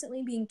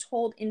constantly being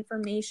told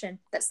information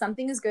that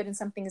something is good and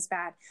something is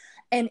bad.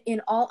 And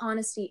in all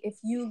honesty, if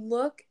you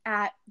look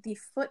at the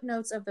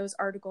footnotes of those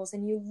articles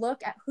and you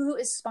look at who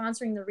is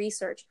sponsoring the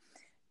research,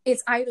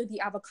 it's either the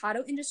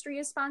avocado industry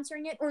is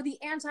sponsoring it or the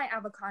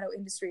anti-avocado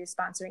industry is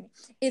sponsoring it.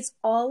 It's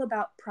all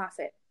about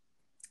profit.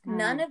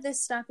 None of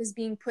this stuff is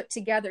being put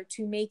together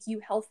to make you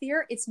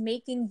healthier. It's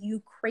making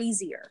you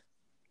crazier.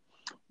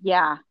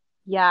 Yeah.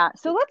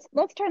 So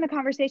let's turn the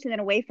conversation then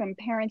away from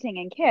parenting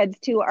and kids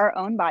to our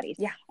own bodies.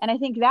 Yeah. And I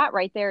think that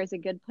right there is a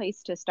good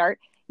place to start.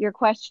 Your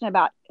question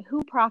about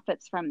who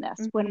profits from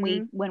this when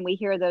we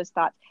hear those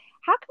thoughts.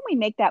 How can we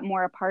make that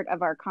more a part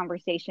of our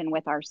conversation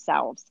with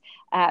ourselves?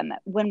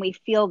 When we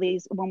feel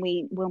when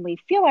we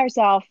feel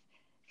ourselves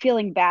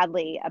feeling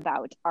badly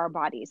about our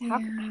bodies, how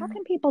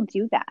can people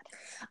do that?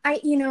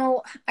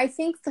 I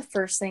think the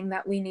first thing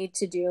that we need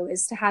to do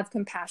is to have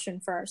compassion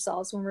for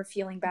ourselves when we're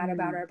feeling bad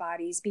about our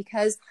bodies,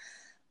 because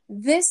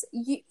these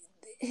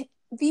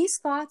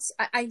thoughts,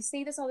 I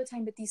say this all the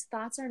time, but these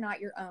thoughts are not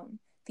your own.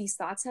 These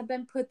thoughts have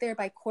been put there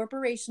by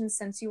corporations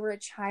since you were a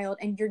child,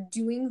 and you're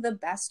doing the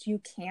best you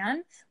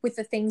can with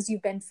the things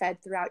you've been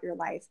fed throughout your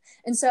life.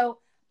 And so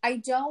I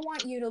don't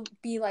want you to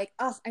be like,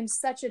 oh, I'm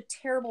such a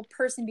terrible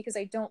person because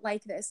I don't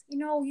like this. You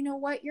know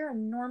what? You're a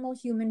normal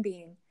human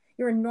being.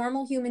 You're a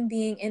normal human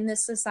being in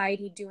this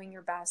society doing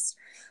your best.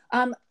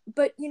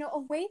 But, you know, a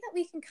way that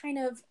we can kind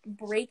of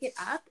break it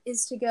up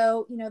is to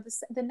go, you know,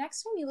 the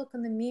next time you look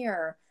in the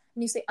mirror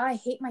and you say, oh, I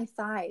hate my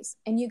thighs.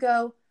 And you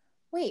go,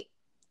 wait,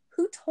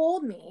 who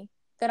told me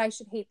that I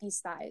should hate these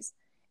thighs?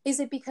 Is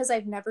it because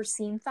I've never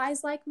seen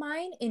thighs like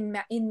mine in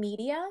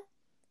media?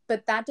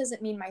 But that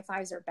doesn't mean my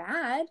thighs are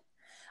bad.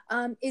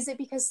 Is it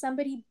because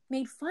somebody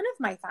made fun of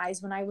my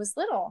thighs when I was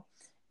little?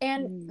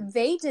 And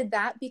they did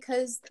that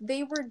because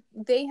they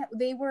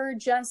were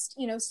just,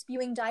 you know,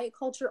 spewing diet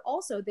culture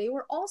also. They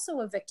were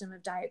also a victim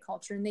of diet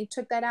culture, and they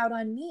took that out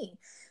on me.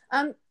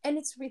 And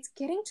it's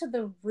getting to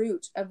the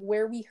root of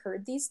where we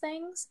heard these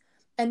things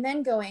and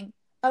then going,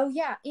 oh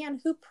yeah, and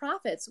who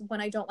profits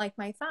when I don't like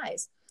my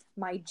thighs?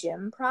 My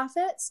gym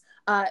profits,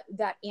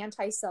 that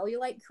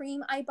anti-cellulite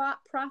cream I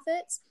bought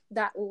profits,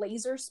 that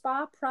laser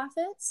spa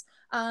profits,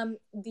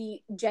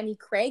 the Jenny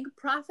Craig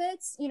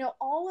profits, you know,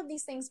 all of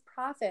these things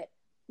profit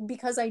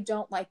because I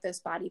don't like this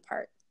body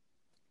part.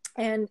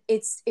 And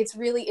it's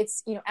really,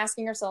 you know,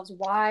 asking ourselves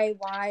why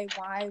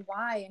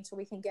until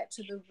we can get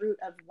to the root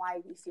of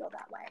why we feel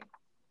that way.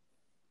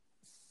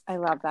 I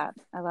love that.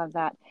 I love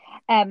that.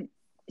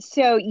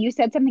 So you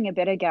said something a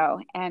bit ago,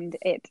 and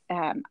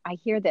I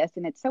hear this,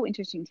 and it's so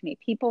interesting to me.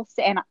 People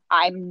say, and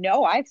I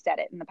know I've said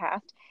it in the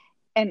past,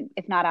 and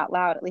if not out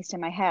loud, at least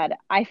in my head,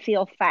 I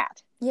feel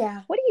fat.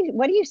 Yeah. What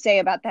do you say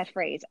about that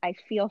phrase? I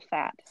feel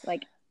fat.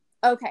 Like,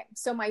 okay,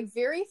 so my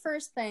very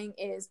first thing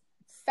is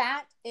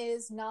fat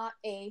is not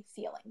a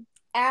feeling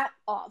at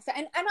all.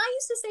 And I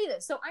used to say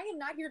this, so I am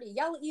not here to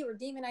yell at you or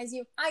demonize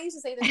you. I used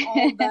to say this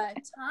all the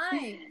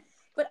time,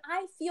 but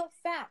I feel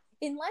fat.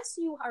 Unless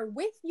you are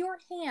with your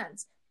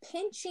hands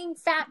pinching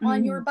fat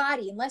on your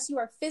body, unless you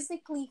are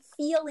physically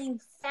feeling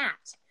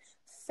fat,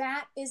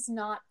 fat is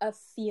not a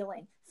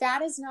feeling.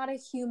 Fat is not a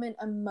human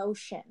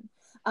emotion.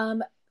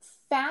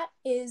 Fat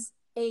is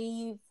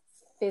a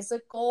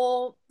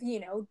physical, you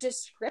know,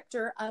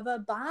 descriptor of a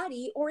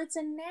body, or it's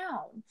a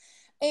noun.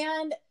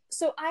 And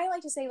so I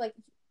like to say, like,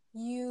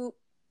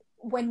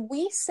 when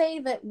we say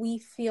that we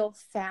feel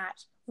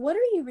fat, what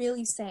are you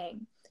really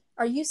saying?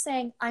 Are you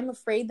saying, I'm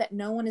afraid that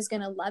no one is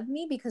going to love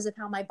me because of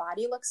how my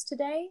body looks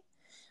today?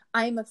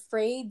 I'm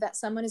afraid that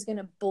someone is going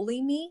to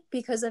bully me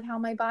because of how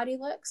my body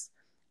looks.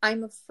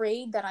 I'm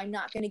afraid that I'm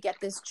not going to get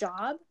this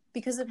job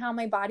because of how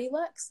my body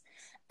looks.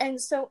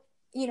 And so,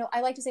 you know,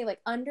 I like to say, like,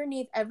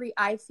 underneath every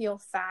I feel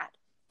fat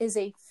is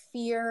a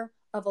fear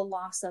of a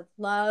loss of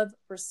love,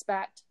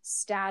 respect,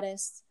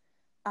 status,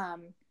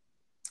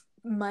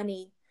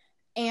 money.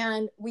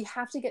 And we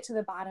have to get to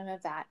the bottom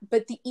of that.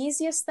 But the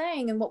easiest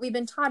thing, and what we've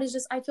been taught, is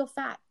just, I feel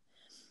fat.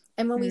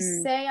 And when we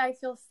say I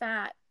feel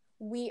fat,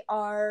 we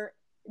are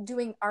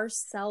doing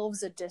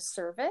ourselves a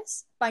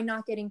disservice by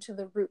not getting to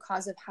the root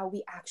cause of how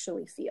we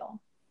actually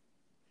feel.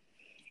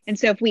 And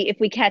so if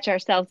we catch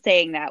ourselves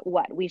saying that,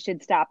 what we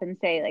should stop and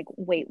say, like,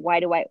 wait,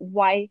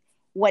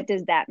 what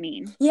does that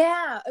mean?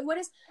 Yeah. What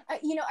is,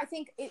 you know, I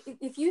think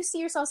if you see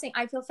yourself saying,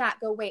 I feel fat,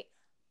 go, wait,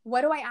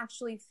 what do I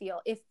actually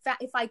feel? If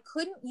I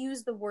couldn't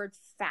use the word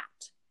fat,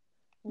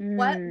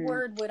 what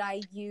word would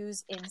I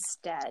use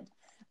instead?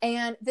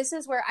 And this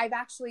is where I've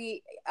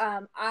actually,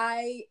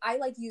 I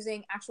like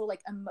using actual,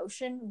 like,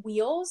 emotion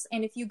wheels.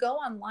 And if you go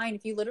online,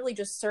 if you literally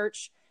just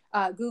search,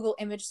 Google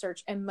image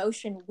search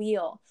emotion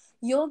wheel,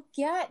 you'll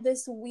get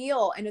this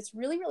wheel, and it's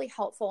really, really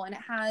helpful. And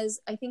it has,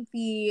 I think,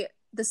 the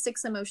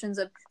 6 emotions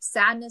of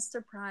sadness,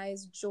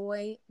 surprise,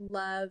 joy,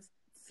 love,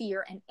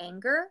 fear, and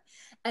anger.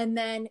 And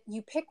then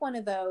you pick one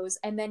of those,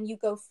 and then you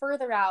go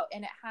further out,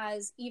 and it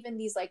has even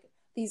these, like,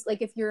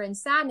 if you're in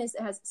sadness,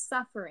 it has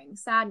suffering,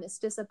 sadness,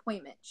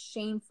 disappointment,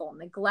 shameful,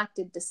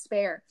 neglected,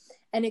 despair.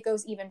 And it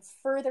goes even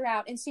further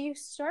out. And so you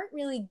start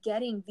really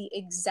getting the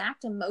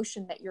exact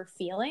emotion that you're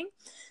feeling.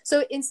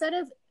 So instead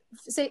of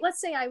let's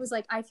say I was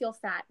like, I feel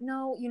fat.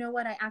 No, you know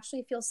what? I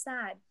actually feel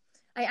sad.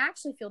 I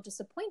actually feel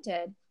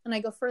disappointed. And I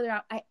go further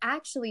out. I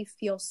actually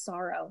feel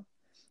sorrow.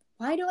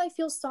 Why do I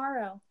feel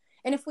sorrow?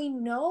 And if we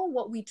know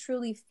what we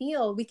truly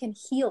feel, we can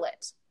heal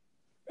it.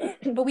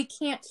 But we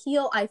can't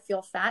heal I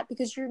feel fat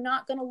because you're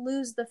not going to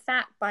lose the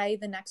fat by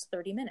the next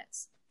 30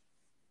 minutes.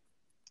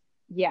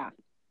 Yeah,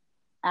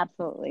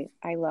 absolutely.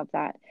 I love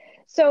that.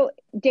 So,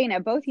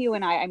 Dana, both you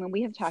and I mean,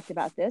 we have talked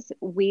about this.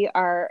 We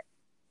are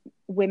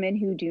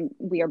women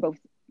we are both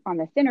on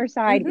the thinner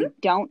side.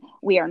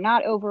 We are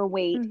not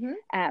overweight.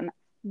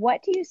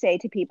 What do you say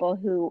to people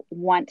who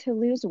want to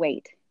lose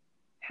weight?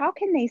 How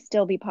can they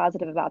still be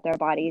positive about their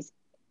bodies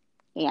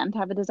and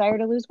have a desire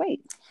to lose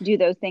weight? Do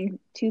those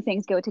two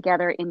things go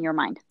together in your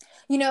mind?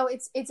 You know,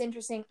 it's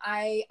interesting.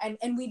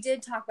 And we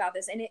did talk about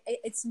this, and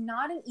it's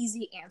not an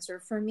easy answer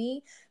for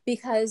me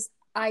because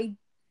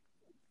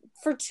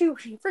for two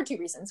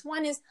reasons.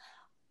 One is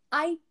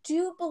I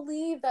do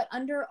believe that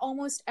under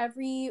almost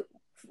every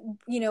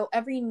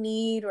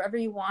need or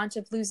every want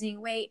of losing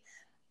weight,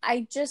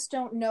 I just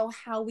don't know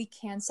how we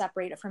can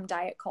separate it from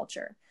diet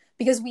culture,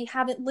 because we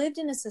haven't lived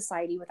in a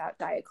society without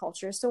diet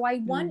culture. So I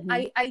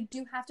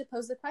do have to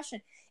pose the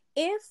question,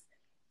 if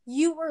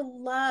you were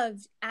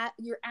loved at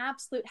your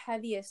absolute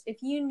heaviest,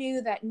 if you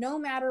knew that no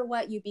matter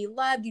what, you'd be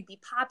loved, you'd be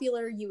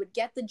popular, you would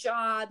get the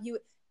job,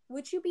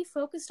 would you be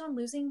focused on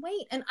losing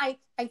weight? And I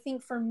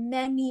think for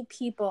many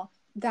people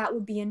that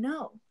would be a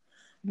no.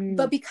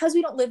 But because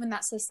we don't live in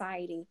that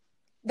society,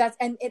 that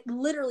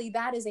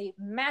is a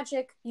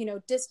magic,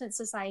 distant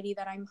society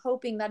that I'm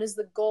hoping that is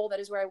the goal, that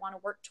is where I want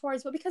to work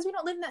towards. But because we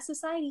don't live in that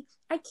society,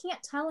 I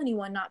can't tell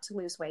anyone not to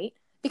lose weight,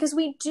 because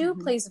we do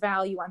place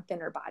value on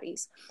thinner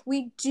bodies.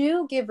 We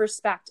do give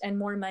respect and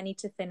more money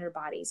to thinner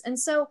bodies. And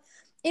so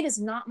it is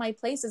not my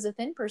place as a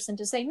thin person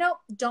to say, no,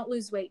 don't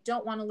lose weight,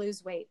 don't want to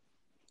lose weight.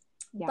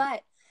 Yeah.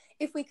 But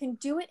if we can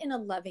do it in a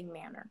loving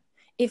manner,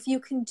 if you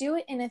can do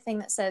it in a thing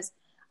that says,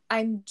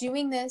 I'm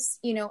doing this,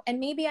 and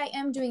maybe I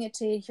am doing it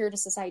to adhere to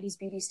society's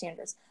beauty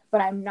standards, but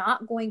I'm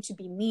not going to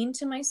be mean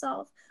to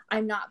myself.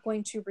 I'm not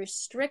going to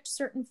restrict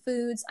certain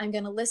foods. I'm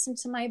going to listen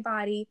to my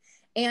body,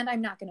 and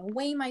I'm not going to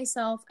weigh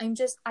myself.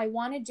 I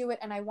want to do it,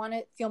 and I want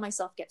to feel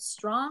myself get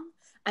strong.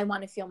 I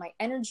want to feel my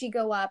energy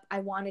go up. I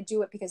want to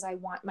do it because I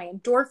want my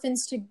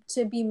endorphins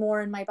to be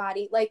more in my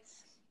body. Like,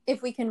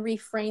 if we can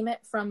reframe it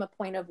from a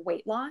point of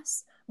weight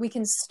loss, we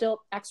can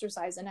still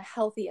exercise in a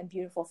healthy and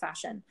beautiful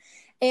fashion.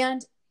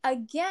 And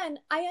again,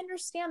 I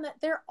understand that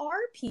there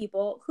are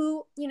people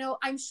who,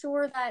 I'm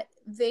sure that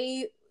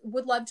they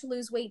would love to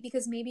lose weight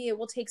because maybe it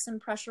will take some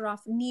pressure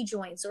off knee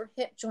joints or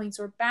hip joints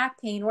or back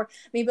pain, or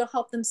maybe it'll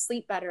help them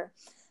sleep better.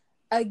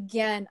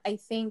 Again, I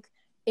think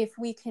if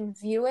we can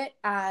view it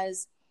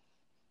as,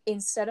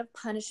 instead of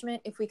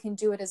punishment, if we can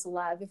do it as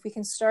love, if we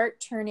can start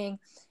turning,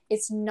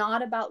 it's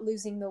not about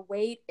losing the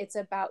weight, it's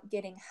about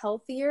getting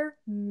healthier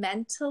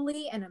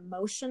mentally and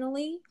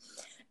emotionally.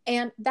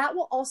 And that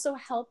will also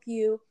help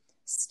you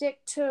stick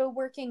to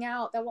working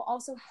out. That will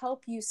also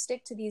help you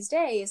stick to these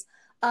days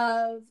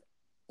of,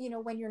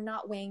 when you're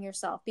not weighing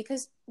yourself,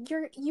 because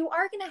you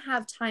are going to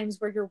have times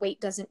where your weight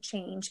doesn't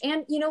change.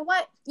 And you know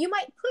what? You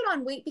might put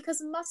on weight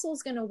because muscle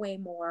is going to weigh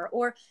more,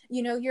 or,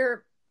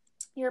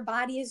 your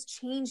body is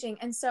changing.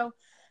 And so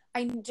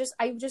I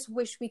just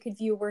wish we could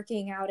view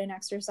working out and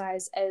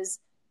exercise as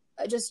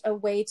just a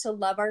way to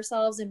love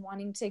ourselves and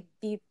wanting to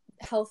be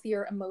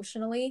healthier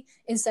emotionally,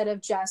 instead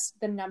of just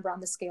the number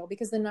on the scale,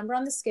 because the number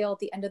on the scale at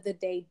the end of the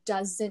day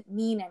doesn't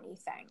mean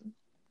anything.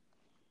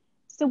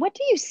 So what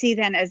do you see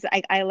then as,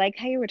 I like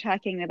how you were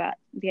talking about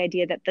the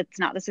idea that that's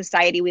not the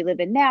society we live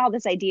in now,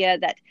 this idea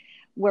that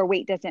where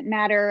weight doesn't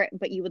matter,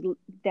 but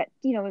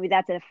maybe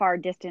that's a far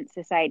distant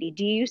society.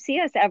 Do you see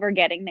us ever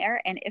getting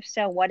there? And if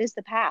so, what is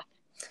the path?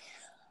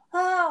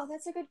 Oh,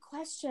 that's a good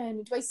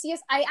question. Do I see us?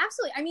 We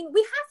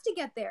have to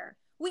get there.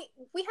 We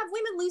have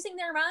women losing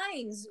their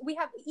minds. We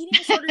have eating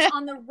disorders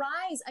on the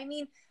rise.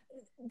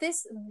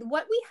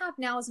 What we have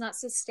now is not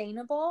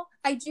sustainable.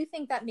 I do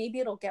think that maybe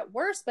it'll get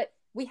worse, but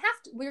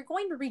we're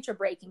going to reach a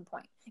breaking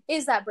point.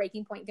 Is that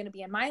breaking point going to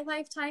be in my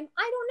lifetime?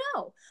 I don't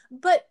know,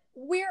 but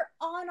we're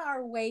on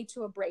our way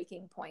to a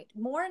breaking point.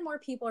 More and more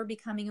people are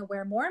becoming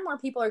aware. More and more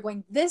people are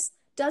going, this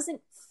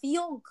doesn't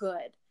feel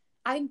good.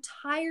 I'm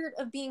tired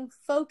of being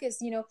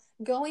focused,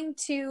 going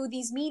to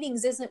these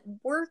meetings isn't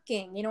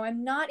working.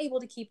 I'm not able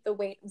to keep the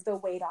weight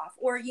off,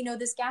 or,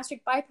 this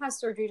gastric bypass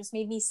surgery just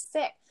made me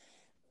sick.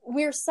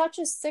 We're such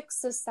a sick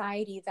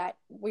society that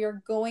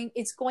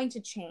it's going to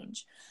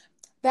change.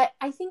 That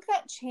I think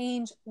that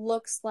change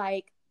looks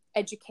like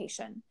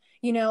education.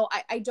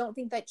 I don't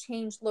think that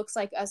change looks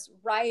like us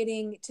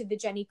rioting to the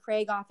Jenny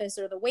Craig office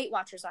or the Weight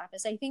Watchers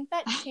office. I think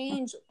that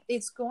change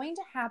is going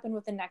to happen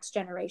with the next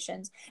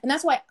generations. And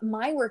that's why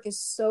my work is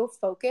so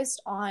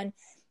focused on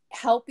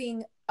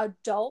helping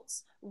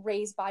adults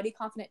raise body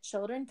confident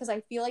children, because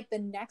I feel like the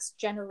next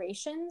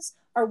generations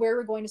are where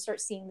we're going to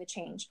start seeing the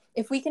change.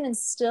 If we can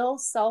instill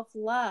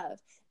self-love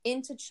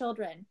into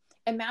children,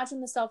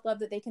 imagine the self-love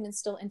that they can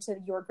instill into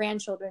your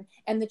grandchildren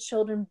and the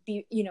children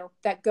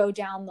that go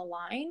down the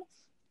line.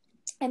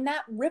 And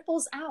that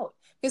ripples out,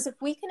 because if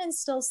we can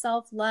instill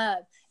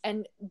self-love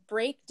and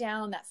break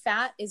down that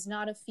fat is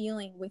not a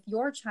feeling with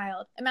your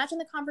child, imagine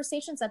the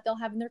conversations that they'll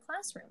have in their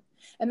classroom.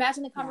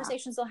 Imagine the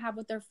conversations they'll have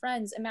with their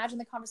friends. Imagine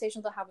the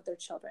conversations they'll have with their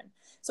children.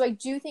 So I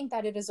do think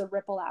that it is a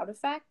ripple out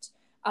effect.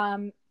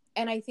 And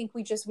I think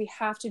we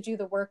have to do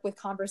the work with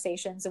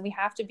conversations, and we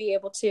have to be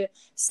able to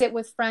sit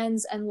with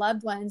friends and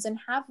loved ones and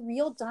have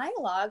real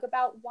dialogue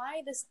about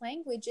why this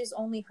language is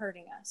only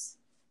hurting us.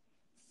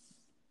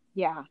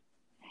 Yeah.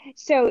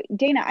 So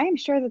Dana, I am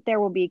sure that there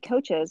will be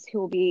coaches who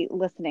will be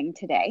listening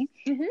today.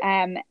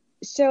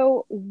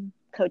 So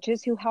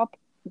coaches who help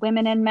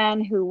women and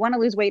men who want to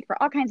lose weight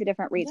for all kinds of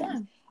different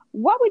reasons. Yeah.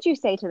 What would you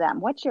say to them?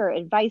 What's your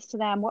advice to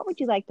them? What would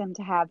you like them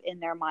to have in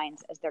their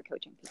minds as they're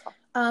coaching people?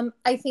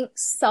 I think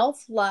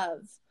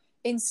self-love,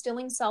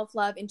 instilling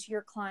self-love into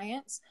your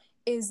clients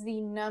is the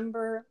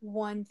number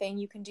one thing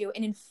you can do.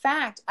 And in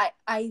fact,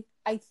 I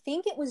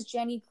think it was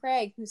Jenny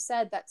Craig who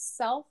said that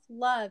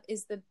self-love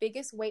is the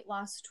biggest weight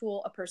loss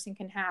tool a person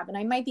can have. And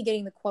I might be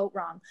getting the quote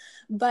wrong,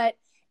 but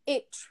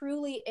it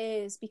truly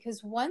is,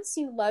 because once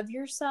you love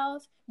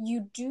yourself,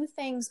 you do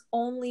things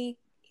only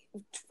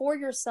for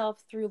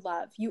yourself through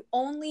love. You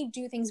only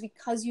do things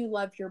because you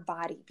love your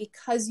body,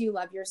 because you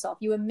love yourself.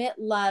 You emit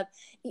love.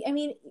 I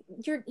mean,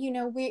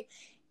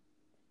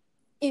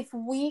 if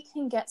we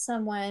can get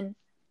someone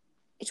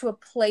to a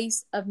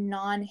place of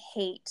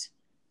non-hate,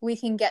 we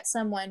can get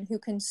someone who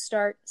can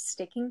start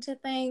sticking to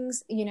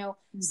things.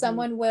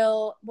 Someone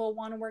will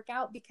want to work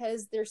out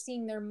because they're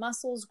seeing their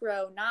muscles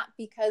grow, not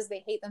because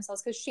they hate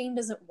themselves, because shame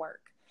doesn't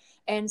work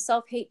and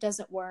self-hate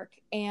doesn't work.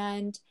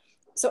 And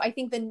so I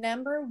think the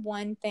number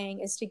one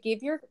thing is to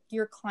give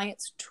your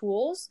clients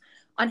tools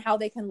on how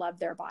they can love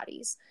their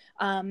bodies,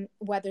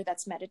 whether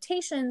that's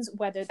meditations,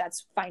 whether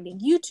that's finding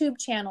YouTube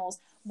channels,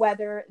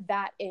 whether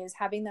that is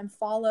having them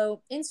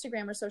follow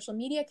Instagram or social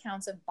media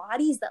accounts of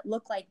bodies that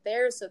look like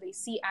theirs, so they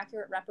see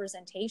accurate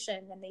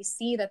representation and they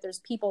see that there's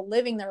people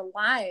living their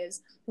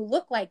lives who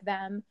look like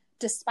them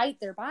despite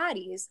their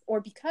bodies or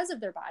because of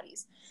their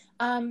bodies.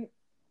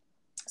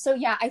 So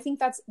yeah, I think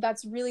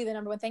that's really the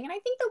number one thing. And I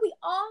think that we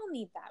all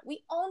need that.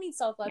 We all need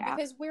self-love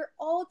because we're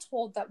all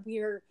told that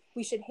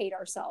we should hate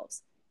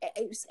ourselves.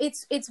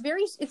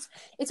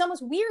 It's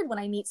almost weird when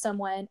I meet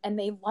someone and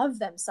they love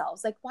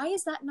themselves. Like, why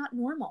is that not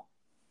normal?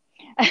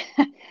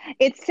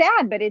 It's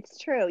sad, but it's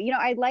true.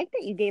 I like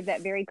that you gave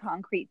that very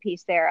concrete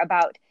piece there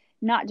about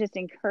not just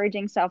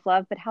encouraging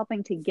self-love, but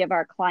helping to give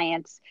our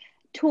clients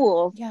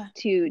tools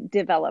to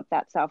develop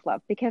that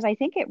self-love, because I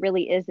think it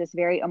really is this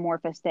very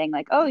amorphous thing,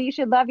 like, oh, you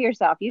should love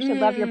yourself, you should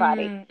love your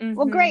body.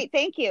 Well, great,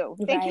 thank you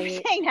for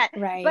saying that,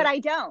 but I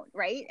don't,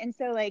 right? And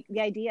so like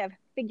the idea of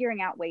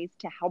figuring out ways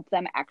to help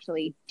them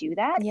actually do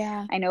that.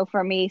 I know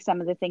for me,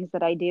 some of the things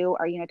that I do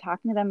are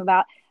talking to them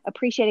about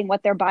appreciating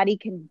what their body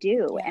can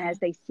do, and as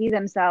they see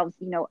themselves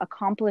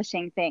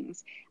accomplishing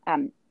things,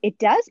 it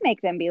does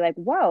make them be like,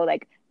 whoa,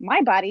 like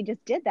my body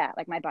just did that,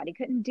 like my body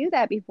couldn't do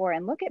that before,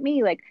 and look at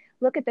me, like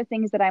look at the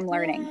things that I'm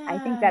learning. I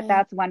think that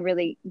that's one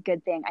really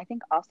good thing. I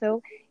think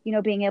also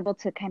being able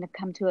to kind of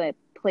come to a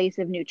place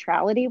of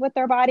neutrality with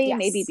their body,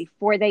 maybe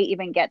before they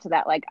even get to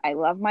that, like, I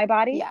love my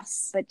body,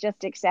 but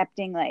just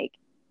accepting like,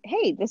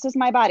 hey, this is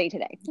my body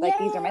today, like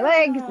these are my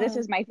legs, this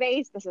is my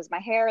face, this is my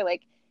hair,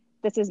 like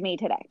this is me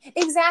today.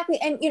 Exactly.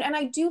 And and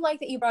I do like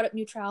that you brought up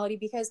neutrality,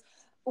 because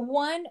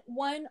one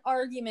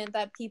argument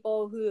that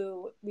people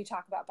who we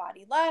talk about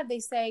body love, they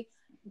say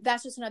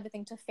that's just another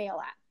thing to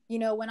fail at.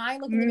 When I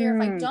look in the mirror,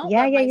 if I don't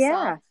love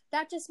myself,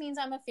 that just means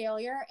I'm a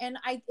failure, and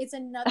it's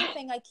another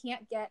thing I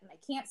can't get and I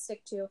can't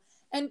stick to.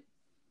 And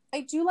I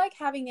do like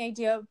having the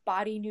idea of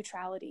body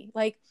neutrality.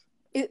 Like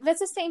that's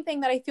the same thing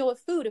that I feel with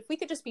food. If we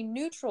could just be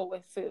neutral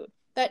with food,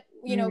 that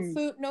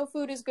food, no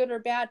food is good or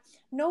bad,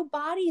 no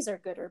bodies are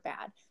good or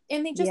bad,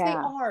 and they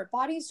are.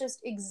 Bodies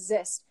just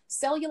exist.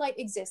 Cellulite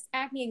exists,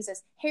 acne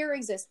exists, hair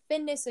exists,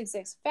 thinness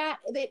exists, fat,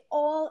 it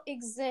all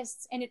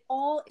exists, and it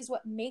all is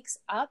what makes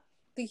up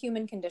the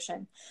human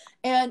condition.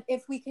 And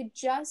if we could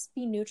just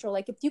be neutral,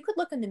 like if you could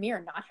look in the mirror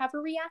and not have a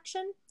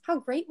reaction, how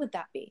great would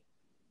that be?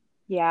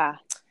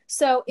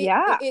 So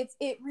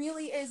it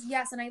really is.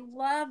 Yes. And I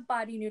love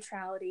body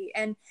neutrality.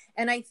 And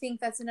I think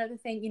that's another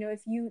thing,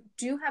 if you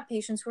do have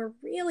patients who are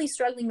really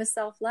struggling with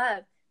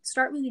self-love,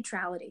 start with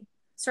neutrality.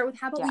 Start with,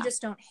 how about we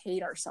just don't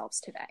hate ourselves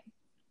today?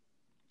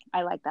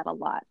 I like that a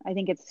lot. I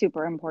think it's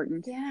super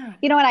important.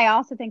 And I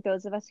also think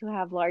those of us who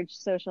have large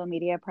social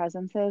media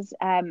presences,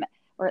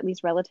 or at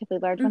least relatively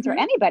large ones, or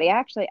anybody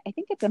actually, I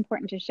think it's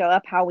important to show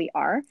up how we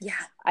are.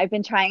 I've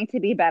been trying to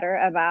be better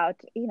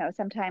about,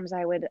 sometimes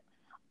I would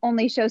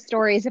only show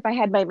stories if I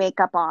had my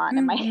makeup on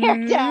and my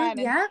hair done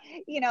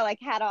and, like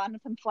had on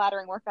some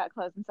flattering workout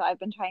clothes. And so I've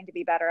been trying to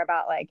be better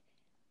about like,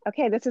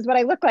 okay, this is what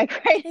I look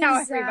like right now,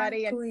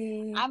 everybody.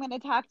 And I'm going to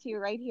talk to you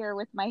right here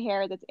with my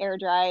hair that's air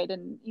dried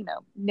and,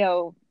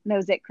 no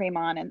zit cream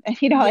on. And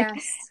like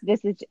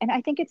this is, and I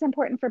think it's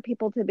important for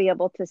people to be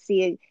able to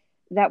see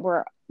that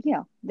we're,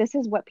 this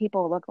is what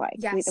people look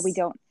like.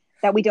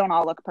 That we don't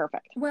all look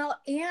perfect. Well,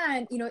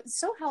 and, it's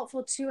so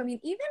helpful too. I mean,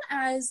 even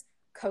as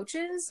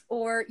coaches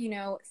or,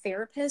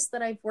 therapists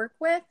that I've worked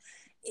with,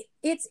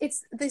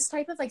 it's this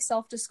type of like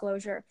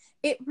self-disclosure.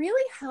 It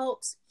really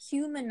helps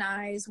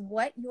humanize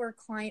what your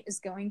client is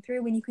going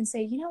through when you can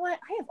say, you know what,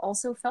 I have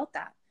also felt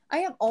that. I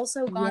have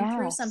also gone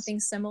through something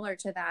similar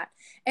to that.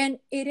 And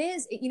it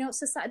is,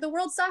 society, the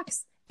world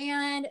sucks.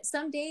 And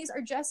some days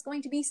are just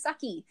going to be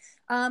sucky.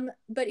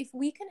 But if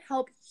we can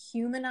help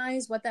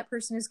humanize what that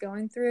person is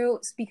going through,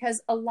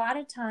 because a lot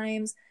of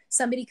times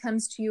somebody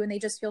comes to you and they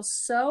just feel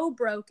so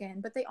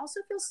broken, but they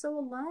also feel so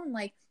alone.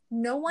 Like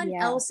no one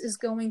else is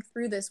going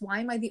through this. Why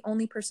am I the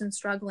only person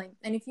struggling?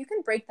 And if you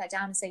can break that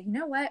down and say, you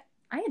know what,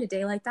 I had a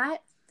day like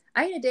that.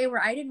 I had a day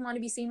where I didn't want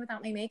to be seen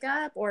without my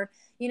makeup, or,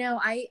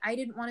 I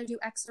didn't want to do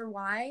X or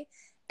Y.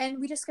 And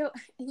we just go,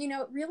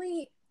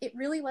 it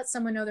really lets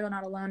someone know they're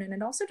not alone. And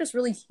it also just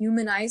really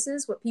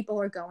humanizes what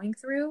people are going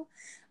through,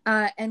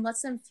 and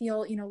lets them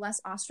feel,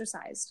 less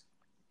ostracized.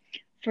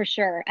 For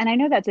sure. And I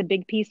know that's a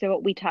big piece of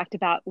what we talked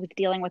about with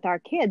dealing with our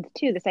kids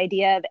too, this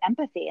idea of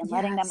empathy and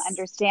letting them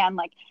understand,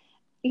 like,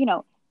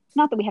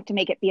 not that we have to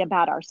make it be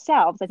about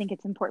ourselves. I think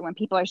it's important when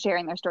people are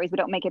sharing their stories, we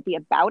don't make it be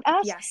about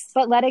us,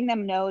 but letting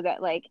them know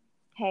that like,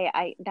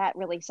 hey, that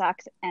really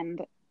sucks.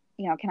 And,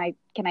 can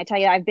I tell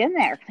you, I've been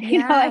there, like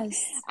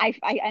Yes.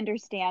 I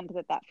understand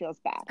that feels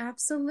bad.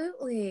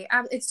 Absolutely.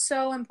 It's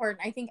so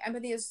important. I think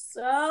empathy is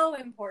so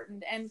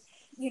important. And,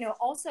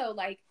 also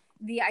like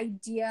the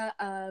idea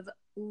of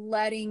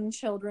letting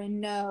children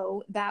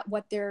know that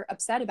what they're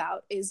upset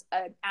about is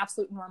an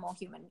absolute normal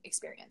human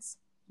experience.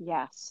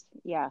 Yes,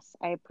 yes.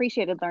 I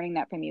appreciated learning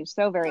that from you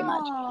so very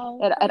much. Oh,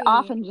 It great.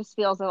 often just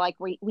feels like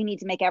we need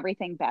to make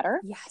everything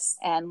better Yes.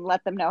 and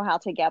let them know how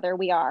together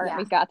we are and Yeah.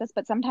 we've got this.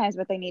 But sometimes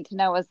what they need to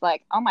know is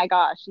like, oh my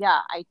gosh, yeah,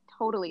 I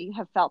totally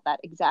have felt that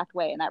exact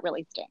way, and that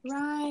really stinks.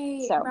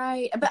 Right, So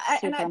right. But I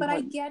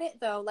important. get it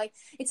though. Like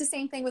it's the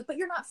same thing with, but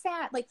you're not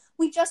fat. Like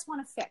we just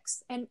want to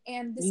fix. And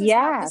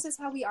Yes. this is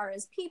how we are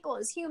as people,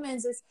 as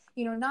humans, as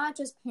not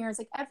just parents.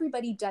 Like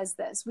everybody does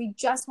this. We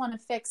just want to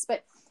fix,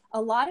 but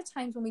a lot of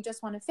times when we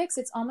just want to fix,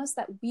 it's almost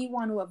that we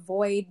want to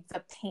avoid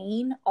the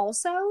pain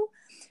also.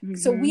 Mm-hmm.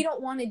 So we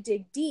don't want to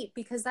dig deep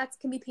because that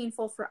can be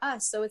painful for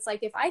us. So it's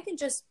like, if I can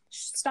just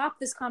stop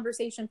this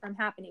conversation from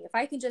happening, if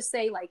I can just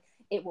say like,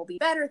 it will be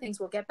better, things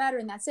will get better,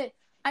 and that's it.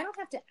 I don't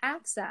have to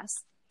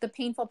access the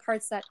painful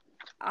parts that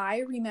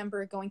I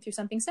remember going through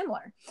something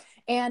similar.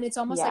 And it's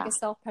almost like a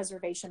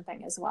self-preservation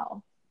thing as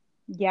well.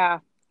 Yeah,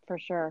 for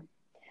sure.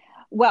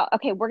 Well,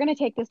 okay, we're going to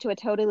take this to a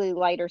totally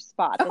lighter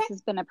spot. Okay. This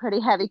has been a pretty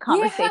heavy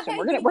conversation.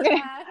 Yeah,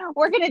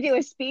 we're going to do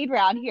a speed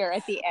round here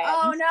at the end.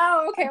 Oh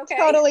no. Okay.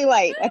 Totally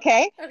light,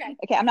 okay? Okay.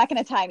 Okay, I'm not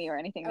going to time you or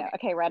anything though.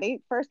 Okay,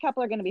 ready? First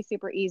couple are going to be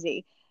super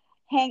easy.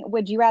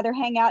 Would you rather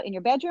hang out in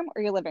your bedroom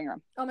or your living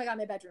room? Oh my God,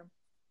 my bedroom.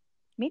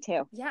 Me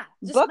too. Yeah.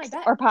 Books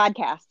or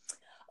podcasts?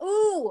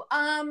 Ooh,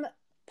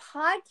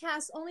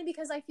 podcasts, only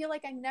because I feel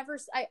like I'm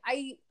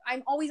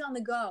always on the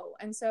go,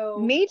 and so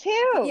me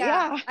too.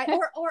 Yeah.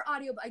 or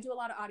audio. I do a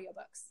lot of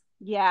audiobooks.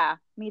 Yeah,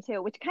 me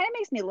too. Which kind of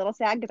makes me a little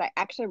sad because I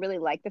actually really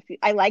like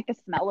I like the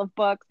smell of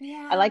books.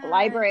 Yeah. I like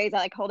libraries. I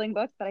like holding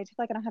books, but I just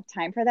I don't have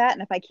time for that.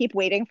 And if I keep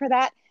waiting for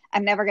that,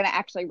 I'm never going to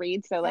actually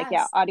read. So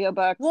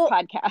audiobooks,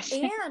 podcasts.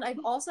 And I've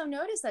also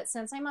noticed that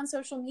since I'm on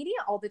social media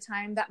all the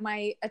time, that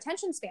my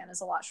attention span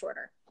is a lot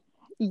shorter.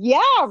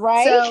 Yeah,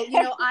 right. So,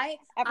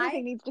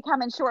 everything needs to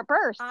come in short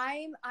bursts.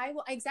 I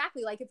will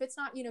exactly, like if it's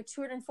not,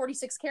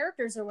 246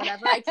 characters or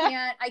whatever, I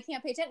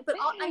can't pay attention. But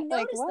I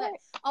noticed that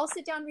I'll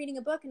sit down reading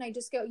a book and I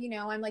just go,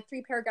 I'm like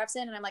 3 paragraphs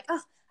in and I'm like, oh,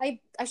 I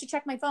should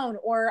check my phone,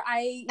 or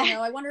I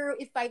wonder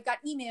if I've got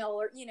email,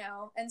 or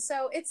and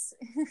so it's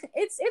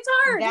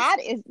hard.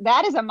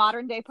 That is a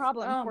modern day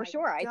problem for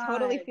sure. God. I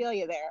totally feel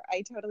you there.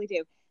 I totally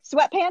do.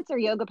 Sweatpants or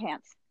yoga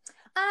pants?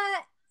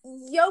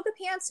 Yoga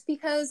pants,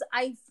 because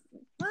I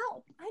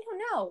don't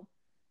know.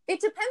 It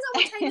depends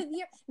on what time of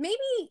year.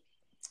 Maybe.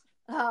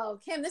 Oh,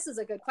 Kim, this is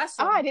a good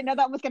question. Oh, I didn't know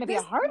that was going to be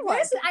a hard one.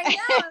 I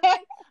know.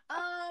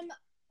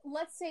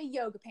 Let's say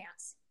yoga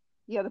pants.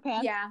 Yoga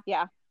pants?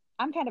 Yeah.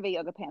 I'm kind of a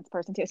yoga pants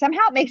person too.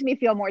 Somehow it makes me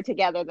feel more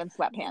together than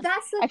sweatpants.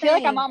 That's the thing. I feel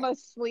like I'm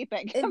almost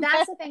sleeping.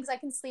 That's the thing, because I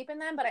can sleep in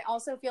them, but I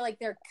also feel like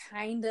they're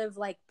kind of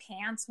like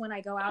pants when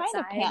I go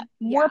outside.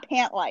 More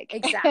pant-like.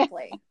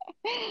 Exactly.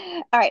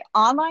 All right.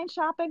 Online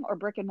shopping or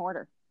brick and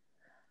mortar?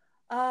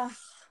 I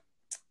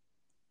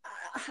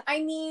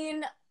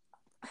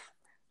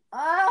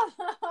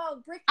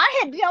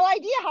had no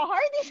idea how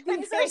hard these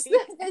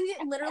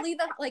are. Literally,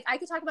 I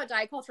could talk about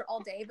diet culture all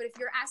day, but if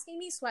you're asking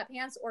me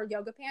sweatpants or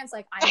yoga pants,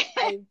 like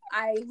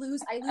I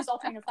lose all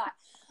train of thought.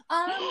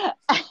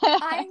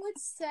 I would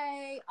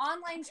say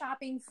online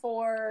shopping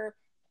for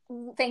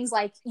things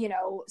like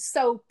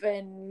soap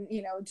and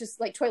just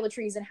like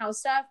toiletries and house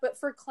stuff. But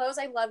for clothes,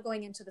 I love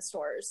going into the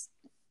stores.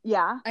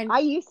 Yeah, I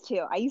used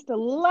to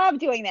love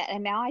doing that,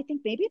 and now I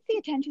think maybe it's the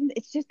attention.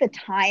 It's just the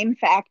time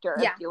factor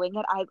of doing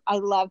it. I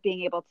love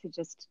being able to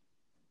just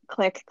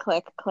click,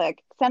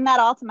 send that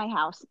all to my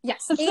house.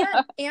 Yes,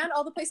 and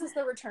all the places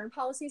that return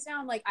policies now,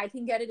 I'm like, I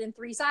can get it in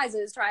 3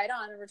 sizes, try it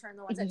on, and return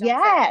the ones that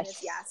don't fit.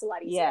 It's a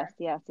lot easier.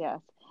 Yes.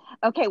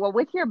 Okay, well,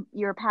 with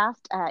your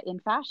past in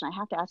fashion, I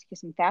have to ask you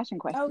some fashion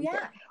questions. Oh yeah.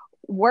 Here.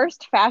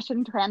 Worst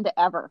fashion trend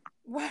ever?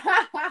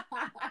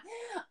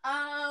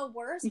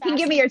 Worst. You can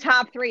give me your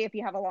top 3 if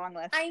you have a long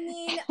list. I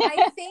mean,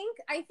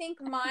 I think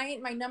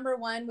my number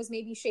 1 was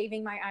maybe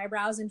shaving my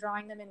eyebrows and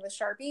drawing them in with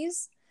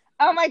Sharpies.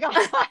 Oh my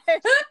gosh!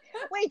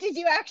 Wait, did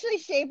you actually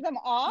shave them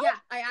off? Yeah,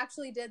 I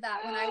actually did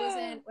that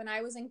when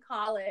I was in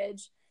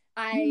college.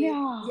 I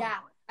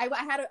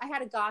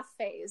had a goth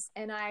phase,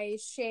 and I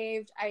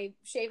shaved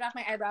off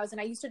my eyebrows,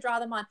 and I used to draw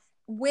them on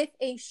with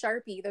a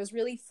Sharpie, those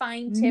really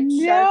fine tipped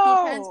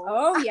Sharpie pens.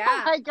 Oh yeah.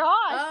 Oh my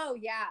gosh. Oh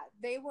yeah.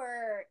 They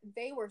were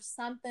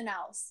something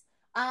else.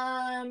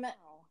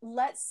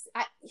 Worst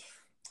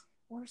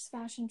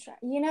fashion trend.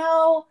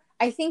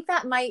 I think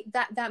that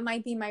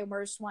might be my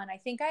worst one. I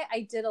think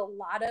I did a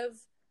lot of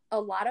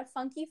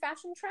funky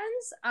fashion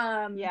trends.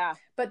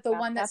 But the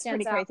one that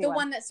stands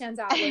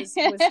out was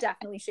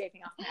definitely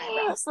shaving off my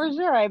eyebrows. For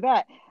sure, I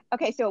bet.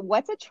 Okay, so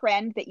what's a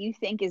trend that you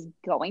think is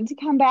going to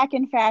come back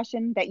in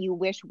fashion that you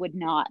wish would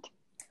not?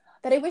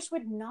 That I wish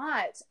would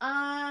not.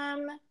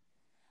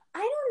 I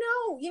don't know.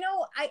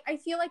 I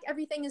feel like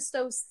everything is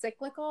so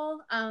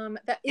cyclical.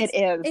 That It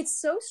is. it's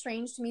so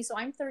strange to me. So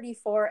I'm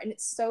 34, and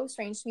it's so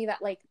strange to me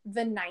that like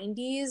the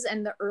 90s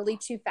and the early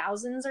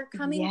 2000s are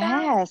coming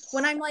back. Yes.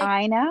 When I'm like,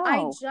 I know.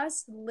 I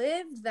just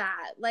lived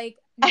that. Like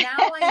now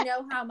I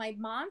know how my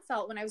mom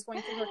felt when I was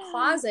going through her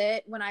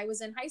closet when I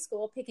was in high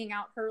school, picking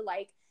out her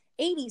like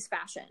 80s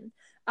fashion.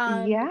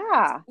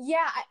 Yeah.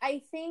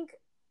 I think,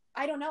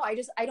 I don't know. I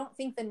don't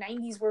think the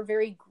 90s were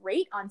very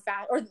great on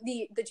or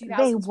the 2000s.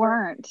 They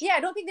weren't. Yeah,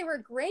 I don't think they were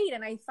great.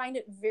 And I find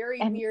it very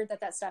weird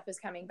that stuff is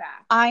coming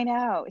back. I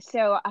know.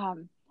 So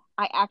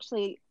I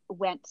actually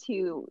went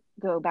to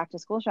go back to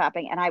school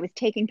shopping, and I was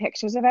taking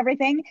pictures of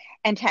everything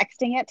and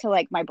texting it to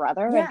like my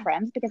brother and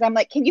friends, because I'm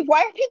like,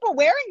 why are people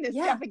wearing this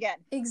stuff again?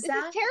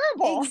 Exactly. This is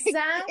terrible.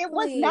 Exactly. It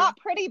was not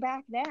pretty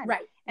back then.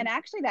 Right. And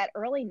actually that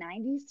early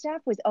 90s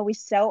stuff was always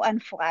so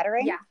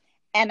unflattering. Yeah.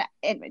 And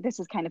this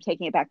is kind of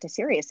taking it back to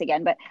serious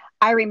again, but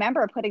I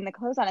remember putting the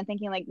clothes on and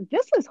thinking like,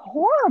 this is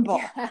horrible.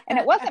 Yeah. And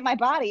it wasn't my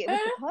body, it was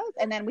the clothes.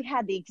 And then we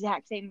had the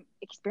exact same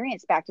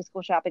experience back to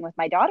school shopping with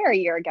my daughter a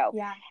year ago.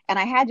 Yeah. And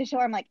I had to show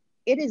her, I'm like,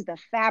 it is the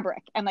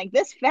fabric. I'm like,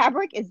 this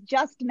fabric is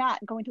just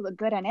not going to look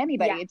good on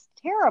anybody. Yeah. It's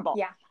terrible.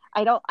 Yeah.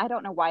 I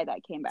don't know why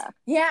that came back.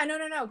 Yeah,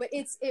 no. But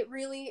it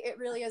really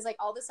is like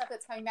all the stuff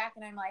that's coming back.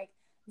 And I'm like,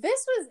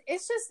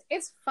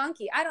 it's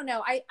funky. I don't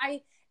know.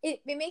 It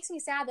makes me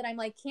sad that I'm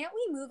like, can't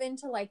we move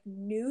into like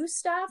new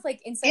stuff?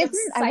 Like instead of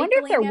I wonder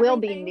if there everything? will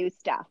be new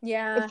stuff.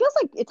 Yeah. It feels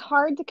like it's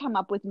hard to come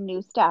up with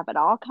new stuff. It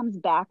all comes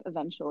back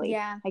eventually.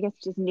 Yeah. I guess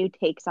just new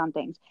takes on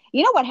things.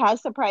 You know what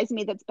has surprised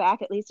me that's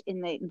back, at least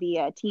in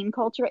the teen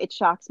culture? It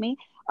shocks me.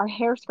 Are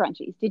hair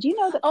scrunchies. Did you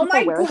know that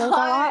people wear those a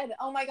lot?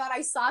 Oh my God.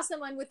 I saw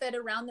someone with it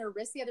around their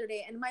wrist the other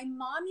day, and my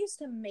mom used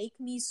to make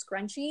me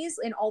scrunchies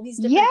in all these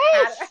different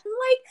patterns. I'm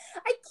like,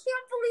 I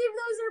can't believe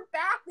those are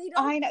back. They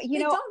don't. I know. You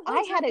know,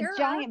 I had a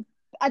giant.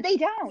 They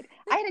don't.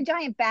 I had a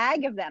giant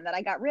bag of them that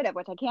I got rid of,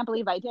 which I can't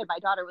believe I did. My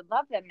daughter would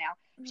love them now.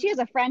 Mm-hmm. She has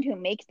a friend who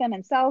makes them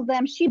and sells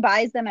them. She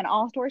buys them in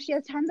all stores. She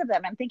has tons of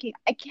them. I'm thinking,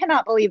 I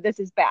cannot believe this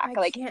is back.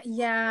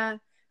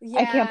 Yeah,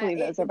 I can't believe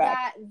those are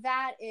back.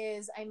 That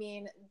is, I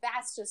mean,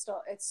 that's just,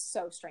 it's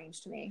so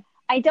strange to me.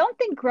 I don't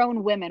think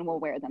grown women will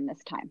wear them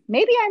this time.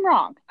 Maybe I'm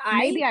wrong.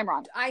 I'm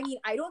wrong. I mean,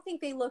 I don't think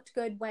they looked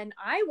good when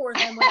I wore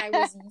them when I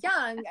was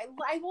young.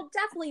 I will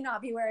definitely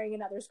not be wearing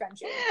another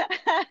scrunchie.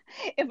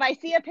 If I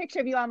see a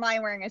picture of you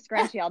online wearing a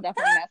scrunchie, I'll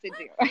definitely message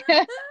you.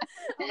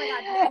 Oh my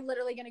God, I'm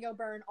literally going to go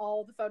burn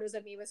all the photos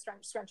of me with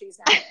scrunchies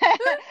now.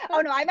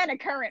 Oh no, I meant a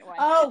current one.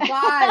 Oh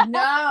God,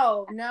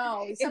 no.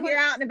 If you're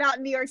out and about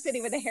in New York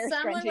City with a hair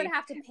scrunchie. Someone would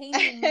have to pay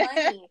me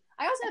money.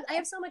 I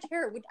have so much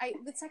hair.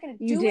 It's not going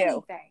to do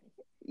anything.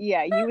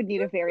 Yeah, you would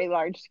need a very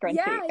large scrunchie.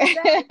 Yeah,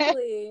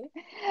 exactly.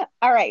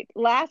 All right,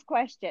 last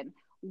question.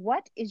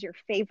 What is your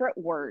favorite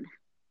word?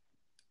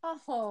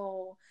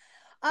 Oh,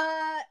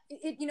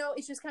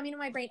 it's just coming to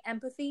my brain,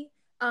 empathy.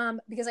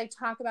 Because I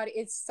talk about it,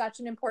 it's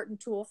such an important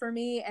tool for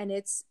me, and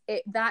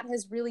that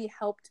has really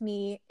helped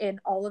me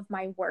in all of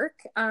my work.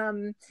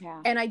 And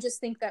I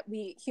just think that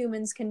we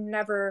humans can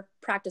never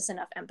practice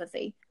enough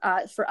empathy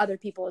for other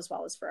people as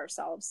well as for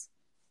ourselves.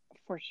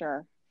 For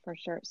sure.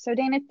 So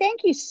Dana,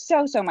 thank you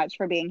so much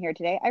for being here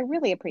today. I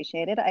really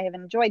appreciate it. I have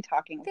enjoyed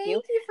talking with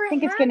you. Thank you for having me. I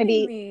think it's going to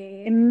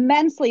be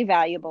immensely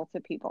valuable to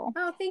people.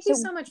 Oh, thank you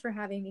so much for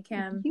having me,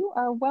 Kim. You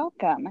are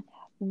welcome.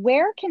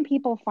 Where can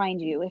people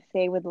find you if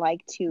they would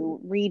like to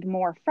read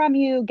more from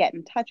you, get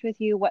in touch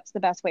with you? What's the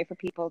best way for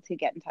people to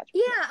get in touch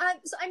with you?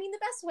 So I mean, the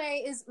best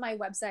way is my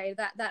website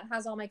that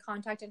has all my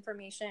contact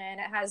information.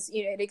 It has,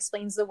 it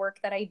explains the work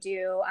that I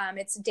do.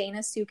 It's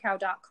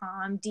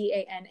danasuchow.com,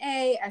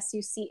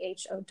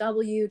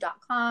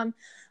 DANASUCHOW.com.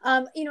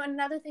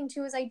 Another thing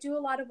too is I do a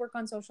lot of work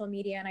on social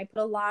media, and I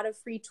put a lot of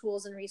free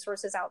tools and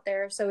resources out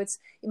there. So it's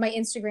my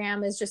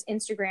Instagram is just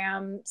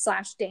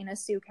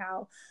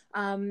Instagram/DanaSuchow.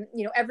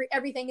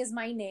 Everything is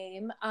my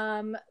name.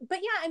 But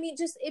yeah, I mean,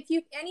 just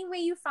any way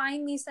you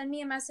find me, send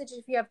me a message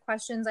if you have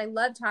questions. I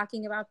love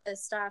talking about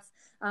this stuff.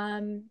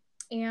 And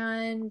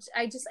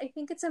I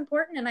think it's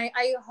important. And I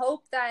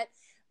hope that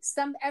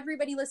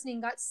everybody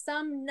listening got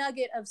some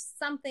nugget of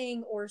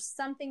something, or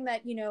something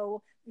that,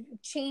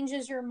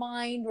 changes your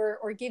mind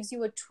or gives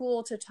you a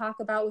tool to talk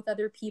about with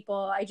other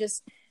people.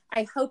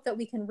 I hope that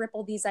we can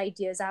ripple these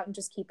ideas out and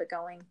just keep it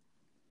going.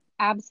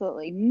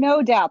 Absolutely.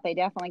 No doubt. They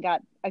definitely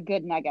got a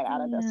good nugget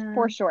out of this,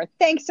 for sure.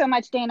 Thanks so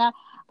much, Dana.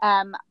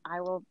 I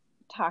will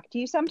talk to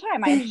you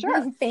sometime, I'm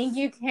sure. Thank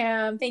you,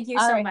 Kim. Thank you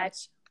so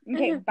much.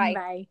 Okay, bye.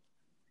 Bye.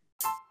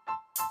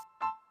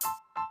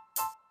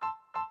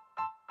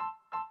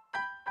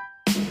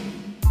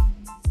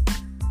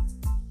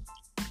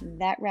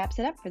 That wraps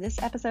it up for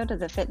this episode of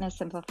the Fitness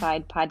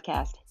Simplified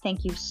podcast.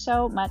 Thank you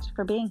so much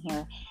for being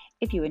here.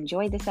 If you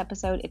enjoyed this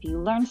episode, if you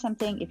learned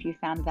something, if you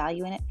found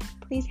value in it,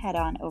 please head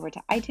on over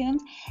to iTunes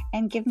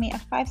and give me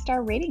a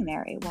 5-star rating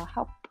there. It will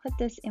help put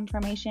this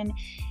information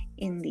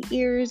in the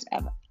ears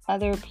of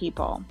other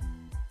people.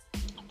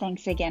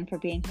 Thanks again for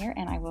being here,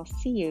 and I will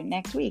see you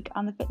next week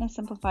on the Fitness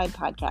Simplified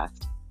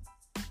podcast.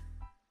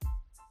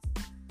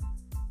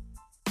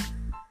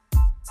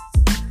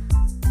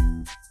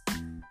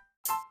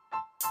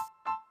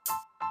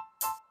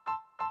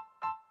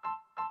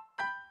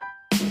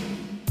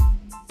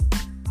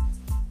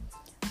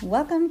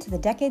 Welcome to the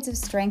Decades of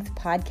Strength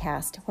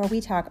podcast, where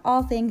we talk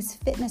all things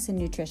fitness and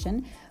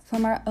nutrition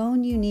from our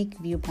own unique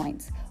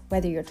viewpoints.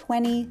 Whether you're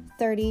 20,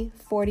 30,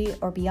 40,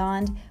 or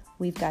beyond,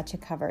 we've got you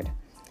covered.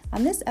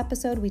 On this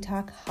episode, we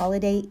talk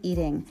holiday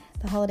eating.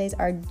 The holidays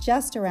are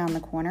just around the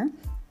corner,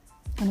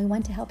 and we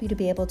want to help you to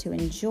be able to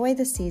enjoy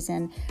the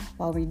season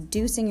while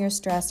reducing your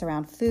stress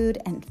around food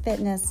and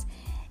fitness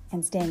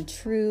and staying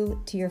true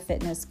to your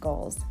fitness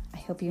goals. I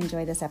hope you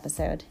enjoy this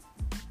episode.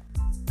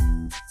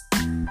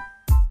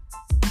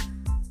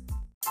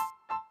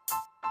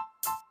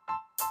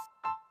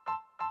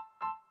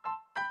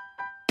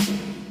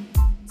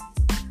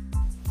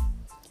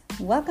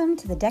 Welcome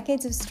to the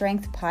Decades of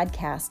Strength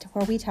podcast,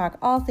 where we talk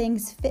all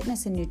things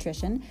fitness and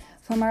nutrition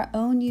from our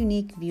own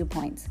unique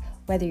viewpoints.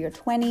 Whether you're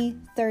 20,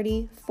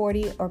 30,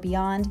 40, or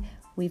beyond,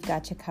 we've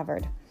got you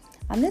covered.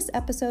 On this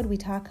episode, we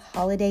talk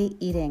holiday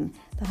eating.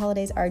 The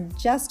holidays are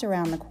just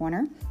around the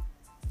corner,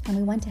 and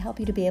we want to help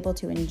you to be able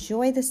to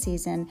enjoy the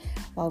season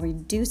while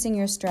reducing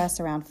your stress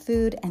around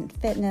food and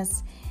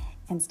fitness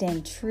and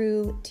staying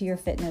true to your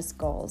fitness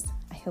goals.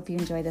 I hope you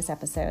enjoy this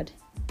episode.